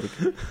Cyborg.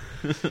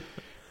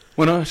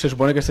 Bueno, se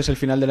supone que este es el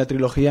final de la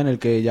trilogía en el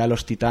que ya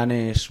los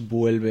titanes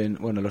vuelven...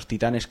 Bueno, los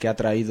titanes que ha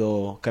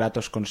traído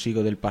Kratos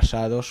consigo del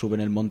pasado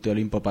suben el monte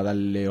Olimpo para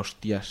darle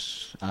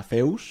hostias a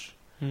Zeus.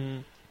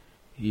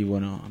 Y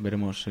bueno,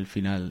 veremos el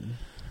final.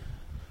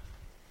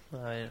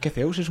 A ver. Que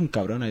Zeus es un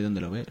cabrón ahí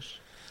donde lo ves.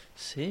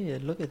 Sí,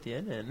 es lo que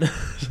tienen.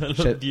 Son los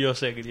Se-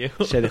 dioses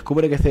griegos. Se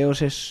descubre que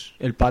Zeus es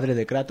el padre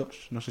de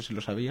Kratos, no sé si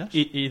lo sabías.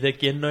 ¿Y de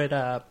quién no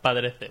era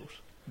padre Zeus?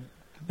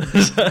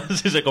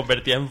 Si se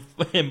convertía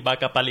en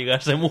vaca para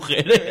ligarse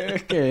mujeres.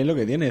 Es que es lo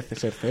que tiene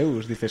ser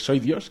Zeus. Dice, soy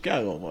Dios, ¿qué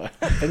hago? Bueno,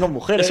 tengo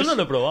mujeres. Eso no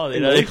lo he probado, de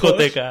ir a tengo la hijos,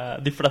 discoteca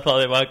disfrazado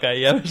de vaca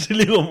y a ver si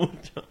ligo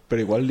mucho.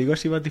 Pero igual digo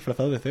si vas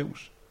disfrazado de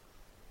Zeus.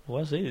 O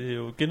así,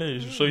 digo, ¿quién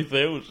es? Soy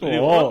Zeus. Oh. Y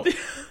digo, "Hostia".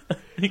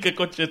 ¿Y qué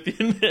coche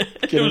tiene?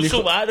 Quiero Un un hijo.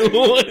 Subaru.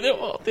 Y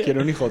digo, "Hostia".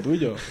 Quiero un hijo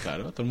tuyo.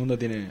 Claro, todo el mundo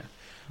tiene...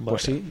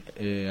 Pues Vale.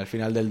 sí, al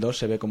final del 2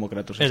 se ve como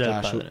Kratos Era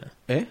está... el padre.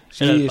 ¿Eh?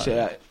 Era el Sí,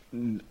 padre.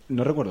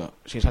 no recuerdo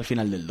si es al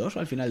final del 2 o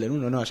al final del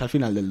 1. No, es al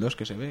final del 2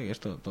 que se ve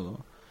esto todo.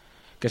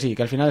 Que sí,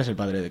 que al final es el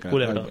padre de Kratos.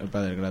 Culebrón. El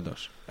padre de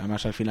Kratos.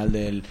 Además, al final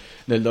del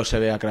 2 se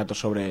ve a Kratos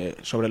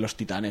sobre los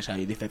titanes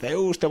ahí. Dice,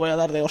 Zeus, te voy a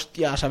dar de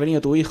hostias, ha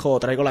venido tu hijo,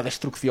 traigo la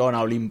destrucción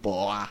a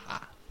Olimpo.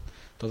 Ah.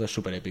 Todo es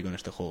súper épico en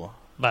este juego.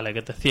 Vale,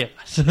 que te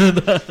ciegas.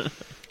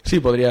 Sí,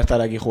 podría estar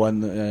aquí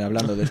jugando,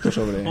 hablando de esto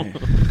sobre...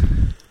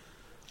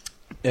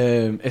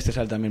 este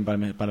sale también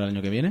para el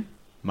año que viene,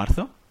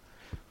 marzo,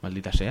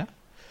 maldita sea.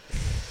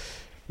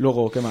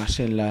 Luego, ¿qué más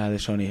en la de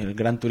Sony? El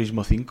Gran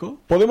Turismo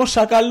 5. Podemos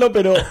sacarlo,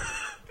 pero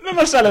no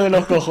nos sale de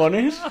los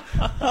cojones.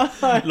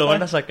 Lo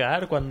van a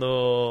sacar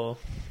cuando...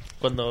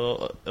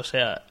 O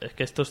sea, es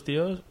que estos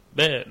tíos...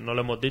 no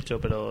lo hemos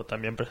dicho, pero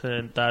también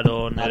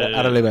presentaron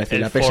Ahora le iba a decir,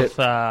 el la PS...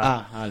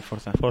 Forza... el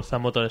Forza. Forza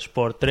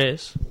Motorsport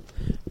 3,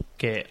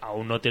 que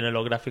aún no tiene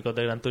los gráficos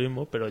de Gran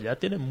Turismo, pero ya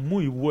tiene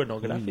muy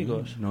buenos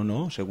gráficos.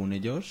 No, según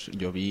ellos,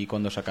 yo vi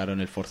cuando sacaron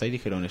el Forza y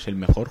dijeron, es el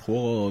mejor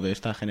juego de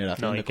esta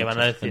generación. No, de ¿y qué van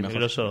a consolas, decir el mejor".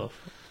 Microsoft?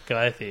 ¿Qué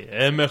va a decir?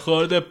 Es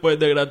mejor después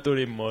de Gran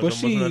Turismo. Pues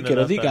Somos sí, unos que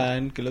lo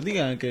neandertales.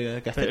 digan,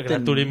 que acepten.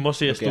 Gran Turismo,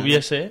 si lo que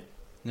estuviese,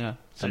 Ya,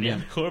 sería también.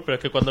 mejor, pero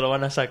es que cuando lo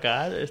van a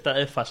sacar está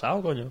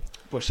desfasado, coño.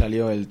 Pues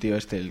salió el tío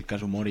el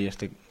Kazumori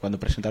cuando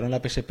presentaron la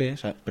PSP,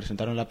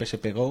 presentaron la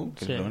PSP Go,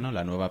 que Sí. es bueno,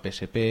 la nueva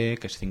PSP,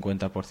 que es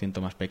 50%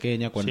 más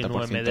pequeña, 40%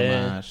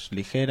 UMD. más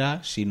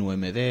ligera, sin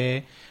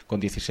UMD, con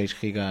 16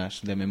 gigas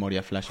de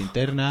memoria flash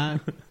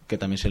interna, que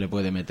también se le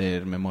puede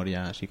meter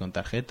memoria así con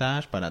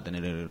tarjetas para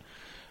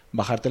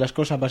bajarte las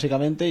cosas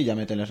básicamente y ya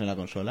meterlas en la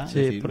consola. Sí,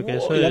 Es decir, porque "Oh,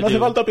 eso ya no hace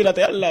digo, falta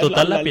piratearlas.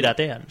 Total, la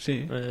piratean.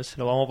 Sí. Se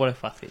lo vamos a poner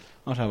fácil.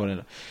 Vamos a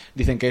ponerlo.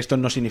 Dicen que esto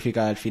no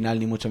significa el final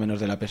ni mucho menos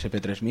de la PSP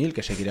 3000,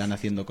 que seguirán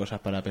haciendo cosas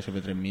para la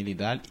PSP 3000 y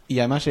tal. Y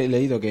además he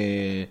leído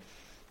que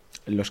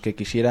los que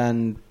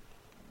quisieran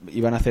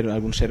iban a hacer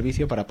algún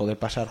servicio para poder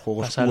pasar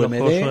juegos Pasar los UMD,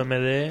 juegos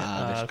UMD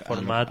a al al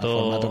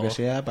formato que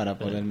sea para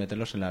Sí. poder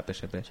meterlos en la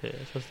PSP. Sí,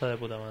 eso está de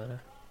puta madre.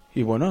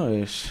 Y bueno,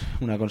 es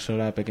una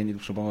consola pequeña,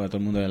 supongo que todo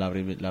el mundo la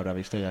habrá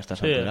visto ya a estas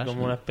Sí, es alturas.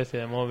 como una especie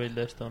de móvil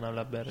de esto, una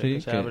BlackBerry.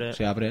 Sí, que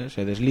se abre.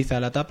 se desliza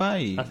la tapa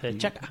y, Hace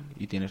chaca.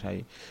 y tienes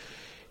ahí.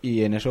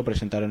 Y en eso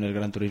presentaron el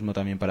Gran Turismo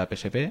también para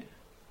PSP,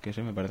 que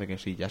ese me parece que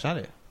sí, ya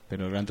sale.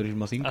 Pero el Gran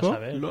Turismo 5 A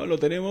saber. no lo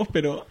tenemos,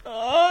 pero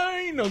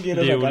 ¡ay! No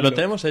quiero Digo, sacarlo. lo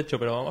tenemos hecho,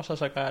 pero vamos a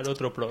sacar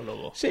otro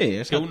prólogo. Sí, Que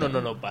exacto. uno no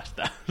nos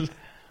basta.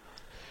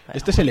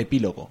 Este es el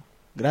epílogo.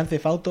 Gran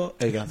Theft Auto,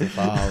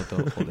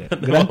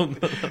 joder. No.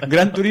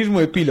 Gran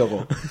Turismo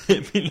epílogo.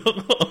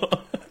 Epílogo.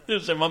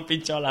 Se me han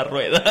pinchado las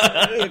ruedas.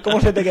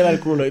 ¿Cómo se te queda el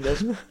culo y todo?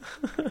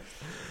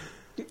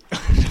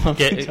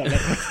 ¿Qué?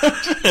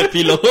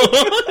 Epílogo.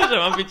 Se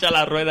me han pinchado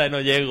las ruedas y no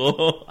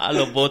llego a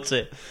los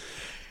boches.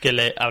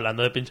 Que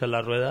hablando de pinchar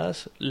las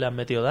ruedas, le han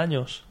metido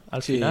daños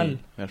al Sí, final.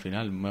 al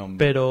final, bueno, me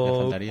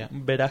Pero faltaría.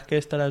 verás que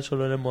estará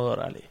solo en el modo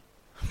rally.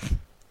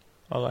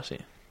 Algo así.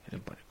 Me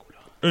pone el culo.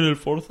 En el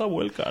Forza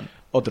vuelcan.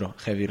 Otro,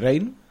 Heavy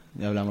Rain.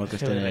 Ya hablamos de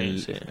esto Heavy Rain,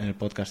 sí. en el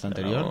podcast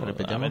anterior. Vamos,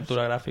 Repetimos.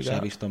 aventura gráfica. Se ha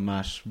visto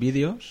más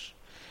vídeos.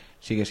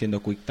 Sigue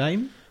siendo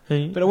QuickTime.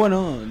 Sí. Pero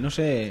bueno, no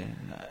sé.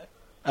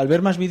 Al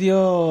ver más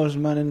vídeos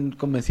me han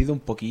convencido un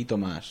poquito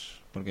más.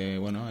 Porque,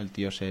 bueno, el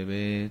tío se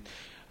ve...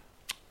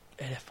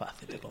 Eres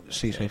fácil de convencer.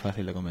 Sí, soy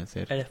fácil de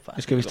convencer. Eres fácil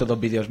Es que he visto de dos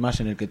vídeos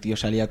más en el que el tío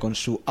salía con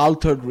su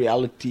Altered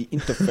Reality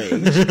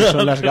Interface. Que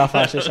son las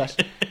gafas esas.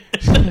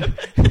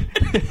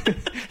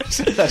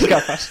 Son las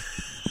gafas.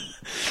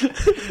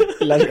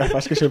 Las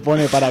gafas que se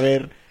pone para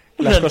ver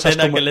las Una cosas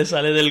antena como... que le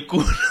sale del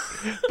culo.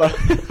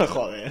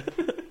 Joder.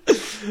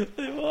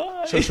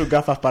 Son sus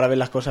gafas para ver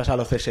las cosas a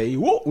los CSI.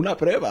 ¡Una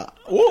prueba!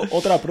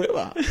 ¡Otra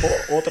prueba!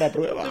 ¡Otra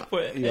prueba!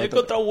 Pues Y he otra-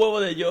 encontrado un huevo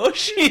de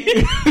Yoshi.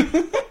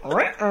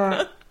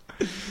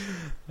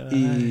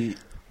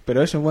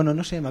 Pero eso, bueno,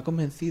 no sé, me ha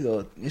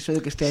convencido. Eso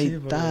de que esté ahí Sí,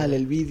 porque- tal,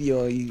 el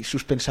vídeo y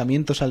sus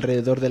pensamientos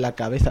alrededor de la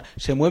cabeza.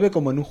 Se mueve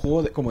como en un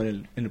juego, como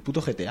en el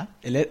puto GTA.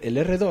 El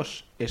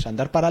R2 es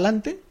andar para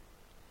adelante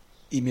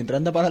y mientras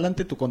anda para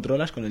adelante tú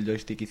controlas con el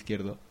joystick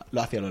izquierdo.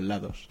 Lo hacia los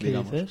lados, ¿Qué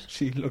digamos. dices?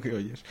 Sí, lo que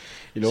oyes.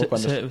 Y luego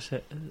cuando...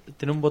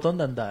 Tiene un botón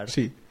de andar.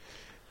 Sí.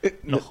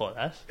 No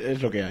jodas.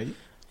 Es lo que hay.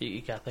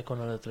 ¿Y qué hace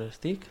con el otro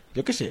stick?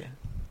 Yo qué sé.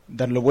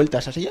 Darle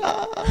vueltas así.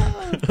 ¡Ah!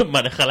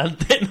 Maneja la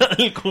antena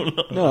del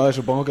culo. No,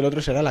 supongo que el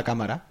otro será la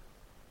cámara.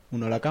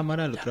 Uno la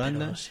cámara, el Ya, otro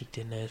pero anda. si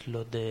tienes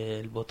los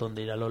del botón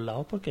de ir a los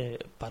lados, porque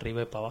para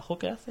arriba y para abajo,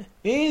 ¿qué hace?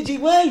 ¡Es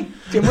igual!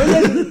 ¡Se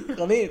mueve!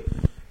 Joder.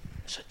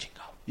 Eso es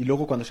chingado. Y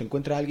luego cuando se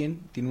encuentra alguien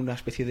tiene una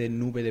especie de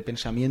nube de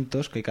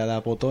pensamientos que cada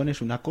botón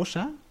es una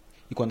cosa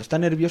y cuando está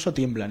nervioso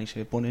tiemblan y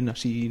se ponen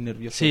así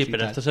nerviosos. Sí, y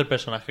pero tal. este es el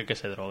personaje que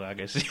se droga,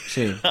 que sí.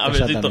 Sí, A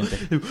ver, exactamente.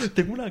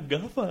 tengo unas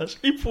gafas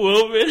y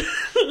puedo ver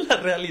la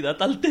realidad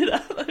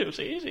alterada. Yo,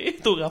 sí,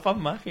 tus gafas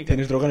mágicas.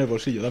 Tienes droga en el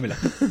bolsillo, dámela.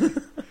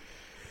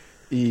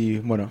 Y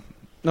bueno,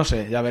 no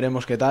sé, ya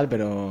veremos qué tal,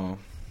 pero...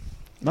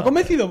 Me ha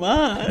convencido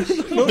más.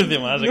 No,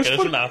 además, no que es eres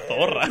por- una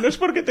zorra. No es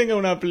porque tenga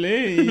una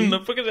Play. No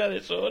es porque sea de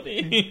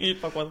Sony.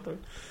 ¿Para cuánto?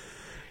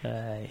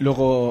 Ay,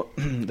 Luego,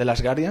 The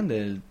Last Guardian,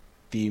 del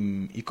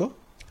Team Ico.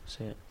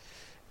 sí.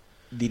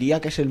 Diría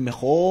que es el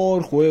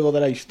mejor juego de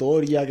la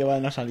historia que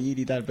van a salir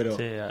y tal, pero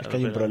Sí, es que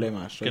hay un pero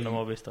problema. Que no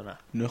hemos visto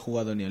nada. No he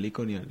jugado ni al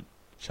Ico ni al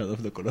Shadow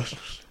of the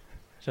Colossus.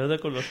 Shadow of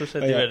the Colossus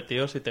es Vaya-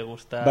 divertido si te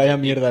gusta. Vaya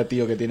mierda,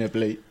 tío, que tiene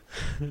Play.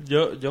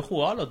 Yo he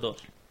jugado a los dos.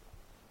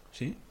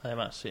 ¿Sí?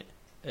 Además, sí.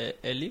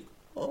 El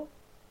ICO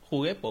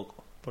jugué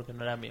poco, porque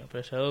no era mío,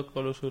 pero Shadow of the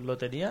Colossus lo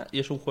tenía y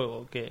es un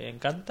juego que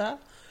encanta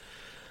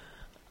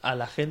a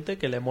la gente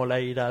que le mola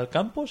ir al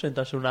campo,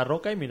 sentarse en una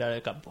roca y mirar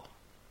el campo.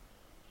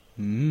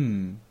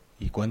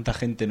 ¿Y cuánta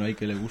gente no hay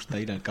que le gusta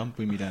ir al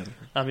campo y mirar?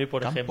 A mí,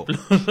 por Campo.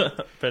 ejemplo.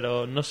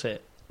 Pero no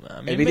sé.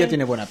 A mí El vídeo me-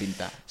 tiene buena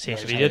pinta. Sí, No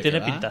el se vídeo sabe de tiene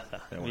qué va, pintaza.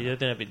 pero El bueno. vídeo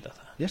tiene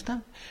pintaza. Ya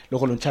está.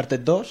 Luego el Uncharted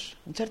 2.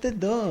 Uncharted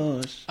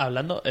 2.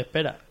 Hablando,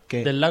 espera.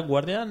 ¿Qué? Del Last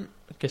Guardian,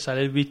 que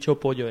sale el bicho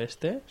pollo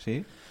este,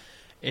 ¿Sí?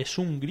 es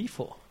un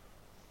grifo.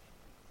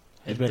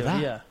 Es En verdad.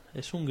 teoría,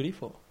 es un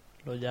grifo.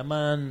 Lo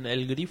llaman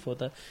el grifo.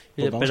 Tal.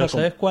 Pues vamos Pero a com-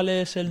 ¿sabes cuál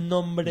es el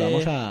nombre?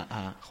 Vamos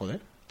a... Joder.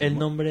 El ¿Cómo?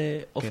 nombre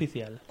 ¿Qué?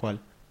 oficial. ¿Cuál?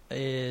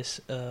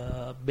 Es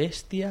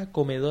bestia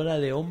comedora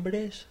de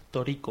hombres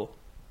Toriko.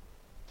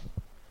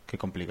 Qué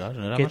complicado.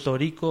 ¿No era Que más?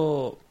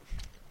 Toriko,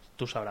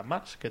 tú sabrás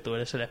más, que tú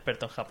eres el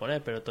experto en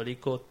japonés, pero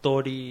Toriko,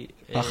 Tori,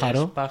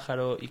 Pájaro. es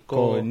pájaro y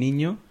Ko, O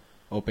niño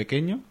o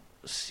pequeño.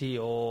 sí,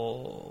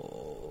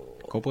 o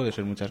Puede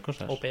ser muchas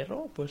cosas. o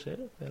perro, puede ser,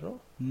 perro,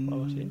 o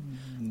algo así.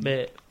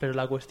 Pero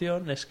la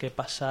cuestión es que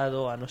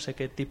pasado a no sé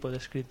qué tipo de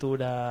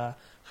escritura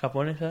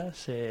japonesa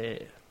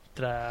se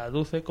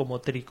traduce como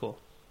trico.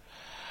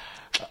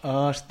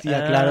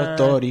 Hostia, Ah. claro,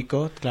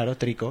 tórico, claro,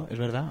 trico, es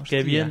verdad. Qué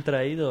Hostia. bien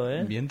traído,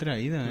 ¿eh? Bien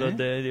traída, Los ¿eh?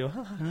 de, digo,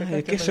 es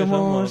qué que cachondos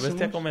somos-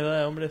 bestia somos- comedora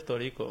de hombres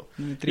Torico.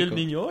 Y Trico. el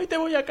niño, hoy te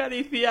voy a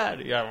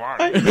acariciar. Y ya,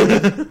 vale.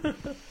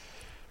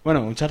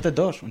 Bueno, Uncharted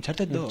 2.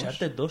 Uncharted 2.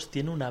 Uncharted 2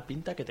 tiene una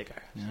pinta que te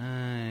cagas.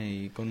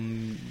 Ay, con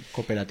un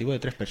cooperativo de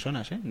 3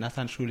 personas, ¿eh?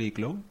 Nathan, Sully y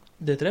Chloe.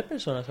 De 3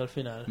 personas al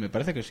final. Me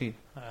parece que sí.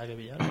 Ah, qué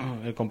villano.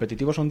 El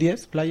competitivo son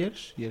 10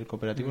 players y el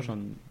cooperativo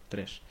son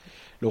 3.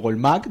 Luego el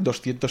Mac,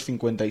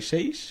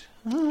 256.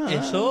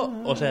 Eso,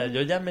 o sea,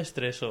 yo ya me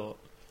estreso.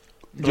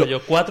 Yo-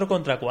 Rollo 4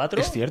 contra 4.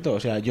 Es cierto, o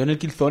sea, yo en el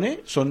Killzone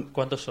son...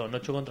 ¿Cuántos son?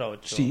 8 contra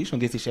 8. Sí, son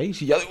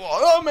 16. Y ya digo,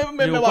 ¡oh,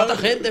 Digo, ¿cuánta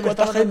gente? me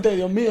 ¿Cuánta está gente, matando?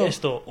 Dios mío?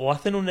 Esto, o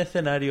hacen un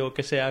escenario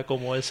que sea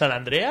como el San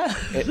Andreas.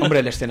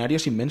 Hombre, el escenario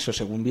es inmenso,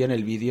 según vi en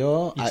el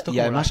vídeo. ¿Y esto Y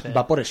cómo además lo hace?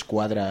 va por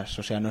escuadras,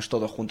 o sea, no es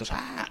todo juntos.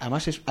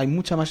 Además hay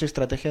mucha más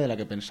estrategia de la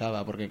que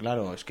pensaba, porque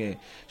claro, es que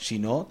si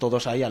no,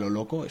 todos ahí a lo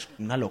loco, es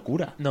una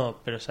locura. No,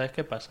 pero ¿sabes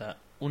qué pasa?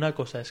 Una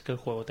cosa es que el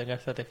juego tenga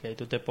estrategia y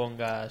tú te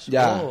pongas...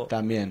 Ya, "Oh",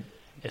 también.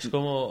 es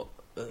como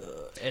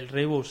el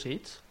Rainbow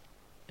Six,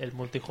 el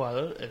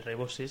multijugador. El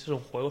Rainbow Six es un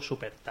juego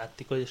súper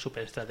táctico y de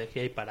súper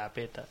estrategia y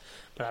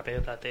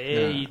parapétate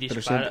Ya, y pero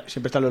dispara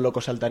siempre están los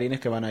locos saltarines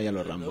que van ahí a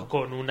los Rambo.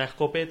 con una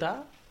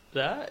escopeta,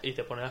 ¿verdad? Y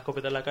te ponen la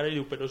escopeta en la cara y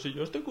digo, pero si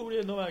yo estoy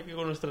cubriendo aquí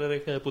con una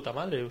estrategia de puta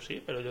madre. Y digo,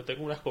 sí, pero yo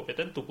tengo una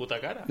escopeta en tu puta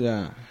cara.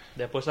 Ya,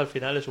 Después al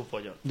final es un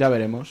follón. ya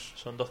veremos.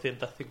 Son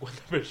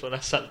 250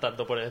 personas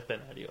saltando por el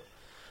escenario.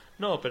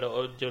 No,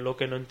 pero yo lo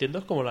que no entiendo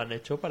es cómo lo han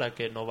hecho para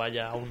que no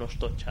vaya a unos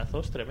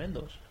tochazos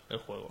tremendos el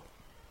juego.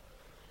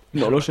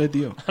 No lo sé,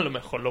 tío. A lo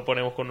mejor lo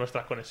ponemos con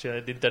nuestras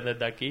conexiones de internet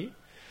de aquí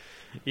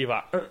y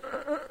va.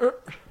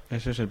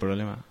 Ese es el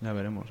problema, ya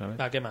veremos, a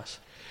ver. ¿A qué más?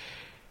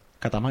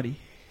 Katamari.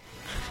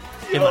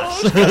 ¿Qué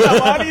más?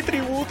 ¡Katamari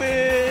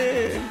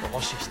tribute!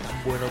 Oh, si es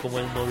tan bueno como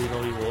el Nobi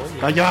Nobi Boy.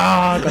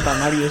 ¡Calla!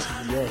 Katamari es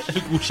Dios.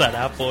 El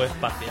gusarapo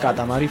espacial.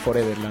 Katamari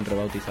Forever la han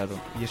rebautizado.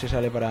 Y ese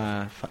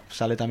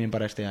sale también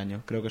para este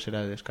año. Creo que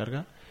será de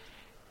descarga.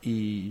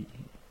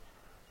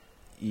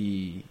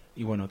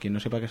 Y bueno, quien no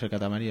sepa qué es el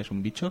Katamari es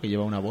un bicho que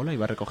lleva una bola y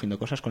va recogiendo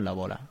cosas con la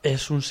bola.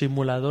 Es un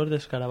simulador de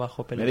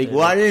escarabajo Me pelotero. da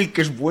igual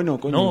que es bueno,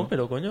 coño. No,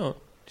 pero coño.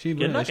 Sí, ¿Quién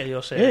bueno, no ha es-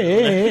 querido ser un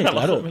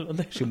escarabajo claro.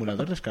 pelotero?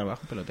 Simulador de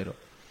escarabajo pelotero.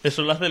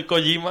 Eso lo hace el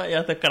Kojima y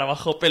hace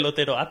escarabajo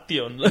pelotero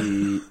Action.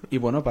 Y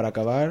bueno, para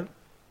acabar,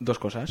 dos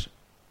cosas.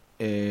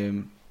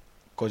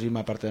 Kojima,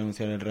 aparte de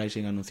anunciar el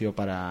Rising, anunció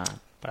para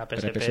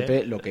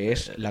PSP lo que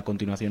es la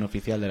continuación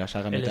oficial de la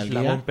saga El Metal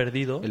eslabón Gear.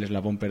 perdido. El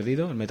eslabón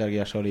perdido, el Metal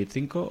Gear Solid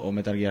 5 o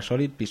Metal Gear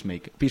Solid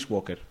Peace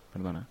Walker,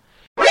 perdona.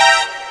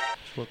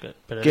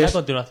 Pero es ¿Qué la es?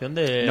 continuación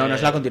de... No, no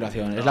es la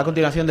continuación, es la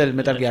continuación del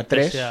Metal Gear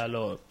 3. Special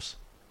Ops.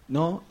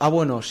 No,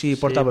 bueno, sí,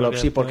 Sí, Portable porque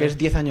Ops, sí, porque después- es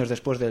 10 años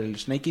después del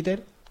Snake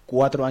Eater,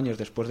 4 años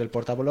después del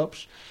Portable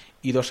Ops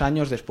y 2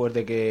 años después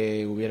de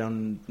que hubiera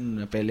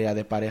una pelea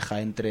de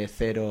pareja entre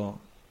Zero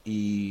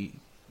y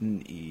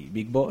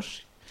Big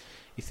Boss.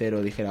 y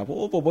Zero dijera,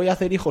 pues voy a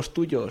hacer hijos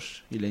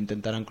tuyos, y le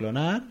intentaran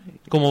clonar.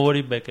 Como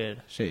Boris Becker,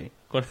 Sí.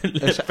 con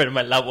el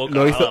esperma en la boca.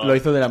 Lo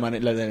hizo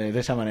de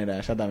esa manera,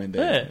 exactamente.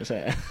 O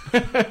sea,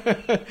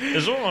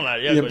 Eso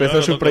molaría. y empezó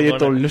coño, su con proyecto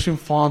cojones. Les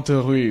Enfants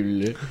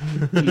Terribles.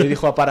 Y le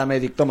dijo a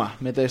Paramedic, toma,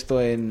 mete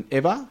esto en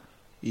Eva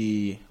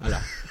y...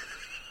 ¡Hala!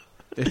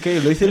 Es que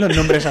lo dicen los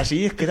nombres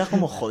así, es que era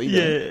como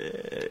jodido.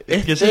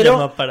 Es que se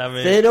llama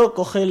Paramedic. Zero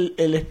coge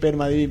el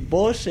esperma de Big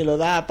Boss, se lo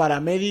da a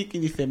Paramedic y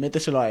dice,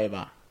 méteselo a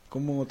Eva.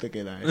 ¿Cómo te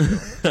queda eso?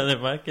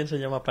 Además, ¿quién se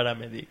llama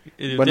Paramedic?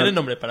 Bueno, ¿Tiene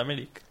nombre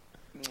Paramedic?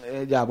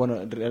 Ya, bueno,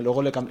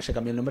 luego se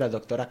cambió el nombre a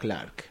Doctora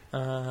Clark.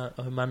 Ah,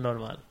 es más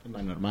normal.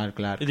 Más normal,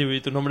 Clark.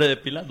 ¿Y tu nombre de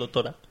pila?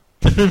 Doctora.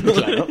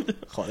 Claro,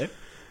 joder.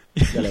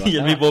 Ya le Y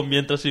el bastaba. mismo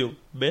mientras yo,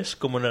 ¿ves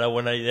cómo no era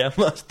buena idea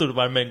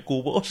masturbarme en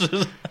cubos?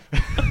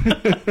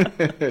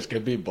 Es que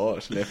Big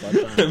Boss le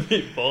falta...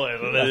 Mismo,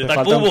 eso Le hace necesita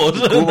falta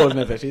cubos. Cubos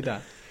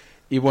necesita.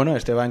 Y bueno,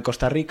 este va en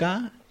Costa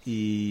Rica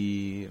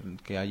y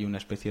que hay una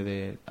especie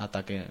de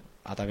ataque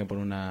por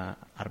una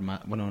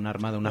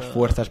armada, unas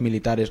fuerzas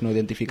militares no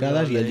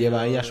identificadas, y él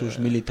lleva ahí a sus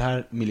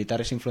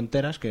militares sin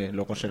fronteras, que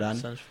luego serán...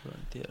 Sans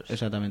Frontiers.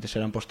 Exactamente,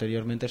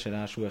 posteriormente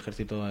será su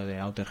ejército de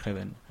Outer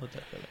Heaven.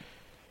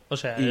 O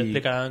sea, Y-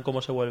 explicarán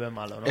cómo se vuelve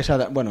malo,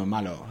 ¿no? Bueno,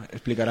 malo.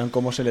 Explicarán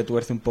cómo se le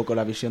tuerce un poco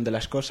la visión de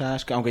las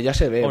cosas, que aunque ya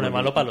se ve. Hombre, porque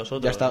malo para los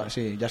otros,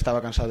 Ya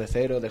estaba cansado de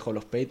Zero, dejó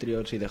los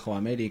Patriots y dejó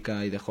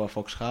América y dejó a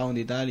Foxhound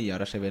y tal, y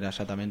ahora se verá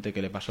exactamente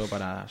qué le pasó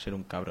para ser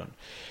un cabrón.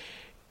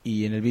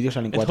 Y en el vídeo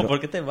salen Esto, 4... ¿por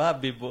qué te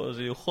vas, Big Boss?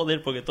 Y yo,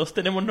 joder, porque todos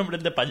tenemos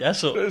nombres de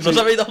payaso. ¿No os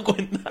habéis dado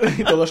cuenta?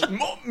 y todos...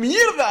 ¡Oh,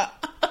 ¡mierda!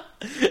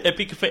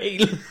 Epic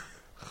fail.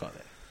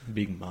 Joder,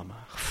 Big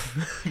Mama.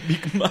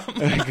 Big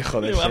Mama. Que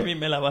joderse. A mí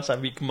me la vas a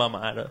Big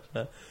Mamar. O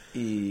sea.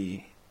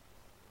 Y...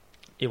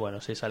 Y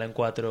bueno, sí, salen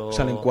 4...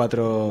 Salen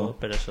 4...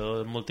 Pero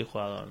eso es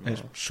multijugador, ¿no?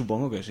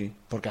 Supongo que sí.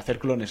 Porque hacer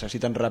clones así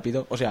tan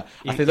rápido... O sea,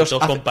 Y hace dos...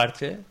 todos con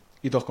parche.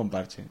 Y todos con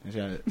parche. O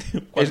sea,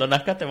 Cuando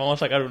nazcas te vamos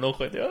a sacar un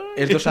ojo. Tío.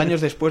 es 2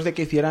 años después de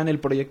que hicieran el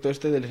proyecto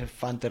este del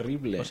fan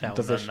terrible. O sea,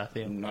 entonces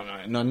aún no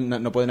han no,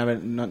 no pueden haber...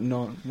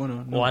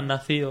 Bueno, no. O han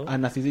nacido.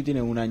 Han nacido y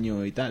tienen 1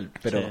 año y tal.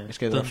 Pero Sí. es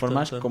que de todas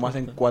formas, Tun, como tun,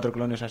 hacen tun. 4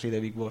 clones así de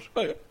Big Boss.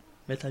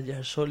 Metal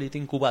Gear Solid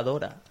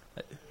incubadora.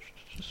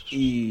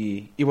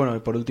 Y bueno, y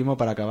por último,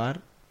 para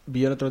acabar,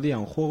 vi el otro día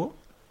un juego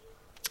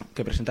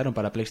que presentaron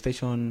para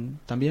PlayStation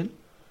también,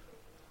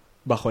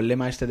 bajo el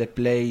lema este de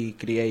Play,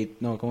 Create...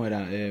 No, ¿cómo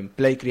era?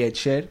 Play, Create,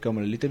 Share, como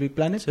el Little Big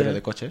Planet, Sí. pero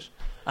de coches.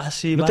 Ah,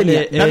 sí, No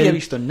vale. no había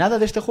visto nada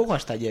de este juego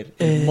hasta ayer.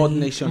 El Mod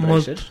Nation Mod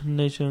Racers.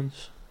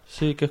 Nations.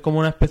 Sí, que es como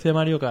una especie de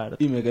Mario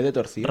Kart. Y me quedé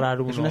torcido.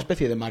 Raro, Es ¿no? una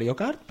especie de Mario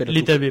Kart, pero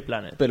Little Big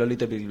Planet. pero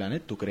Little Big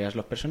Planet. Tú creas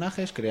los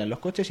personajes, creas los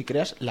coches y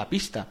creas la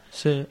pista.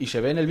 Sí. Y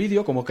se ve en el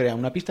vídeo cómo crea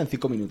una pista en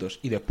 5 minutos.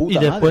 Y de puta Y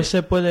después madre.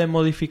 se puede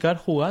modificar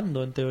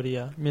jugando, en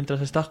teoría.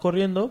 Mientras estás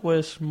corriendo,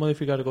 puedes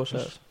modificar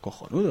cosas.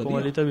 Cojonudo, Como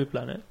tío. Little Big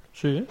Planet.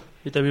 Sí,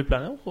 Little Big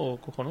Planet, un juego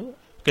cojonudo.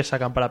 Que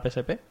sacan para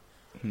PSP.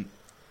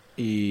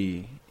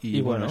 Y Y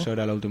bueno, bueno. eso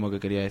era lo último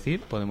que quería decir.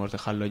 Podemos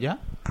dejarlo ya.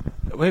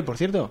 Oye, por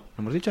cierto,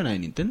 no hemos dicho nada de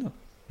Nintendo.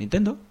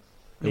 Nintendo.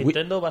 El Wii-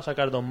 Nintendo va a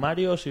sacar 2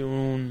 Marios y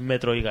un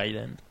Metroid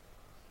Gaiden.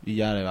 Y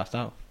ya le he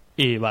bastado.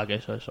 Y va, que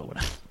eso es seguro.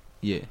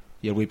 Y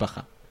el Wii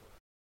paja.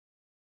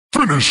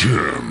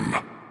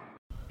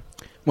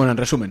 Bueno, en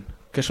resumen,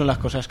 ¿qué son las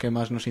cosas que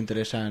más nos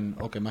interesan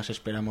o que más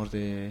esperamos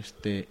de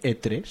este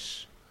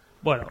E3?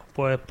 Bueno,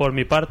 pues por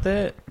mi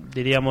parte,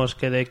 diríamos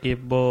que de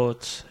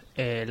Xbox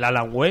el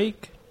Alan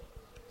Wake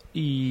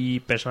y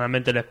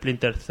personalmente el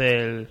Splinter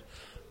Cell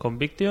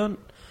Conviction.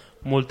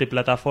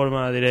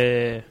 Multiplataforma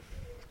diré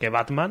que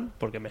Batman,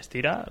 porque me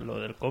estira lo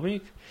del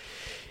cómic.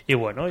 Y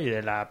bueno, y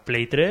de la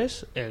Play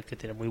 3, el que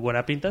tiene muy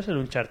buena pinta es el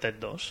Uncharted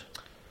 2.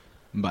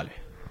 Vale.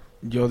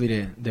 Yo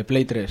diré de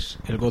Play 3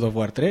 el God of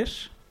War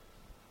 3,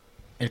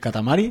 el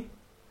Katamari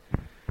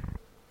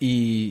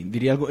y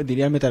diría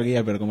el Metal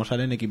Gear, pero como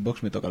sale en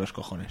Xbox me toca los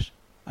cojones.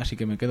 Así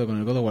que me quedo con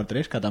el God of War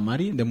 3,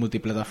 Katamari, de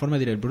multiplataforma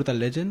diré el Brutal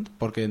Legend,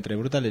 porque entre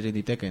Brutal Legend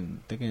y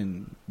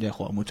Tekken ya he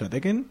jugado mucho a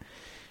Tekken,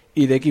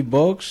 y de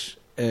Xbox,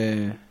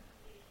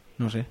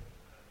 no sé,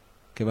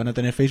 que van a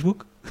tener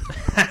Facebook.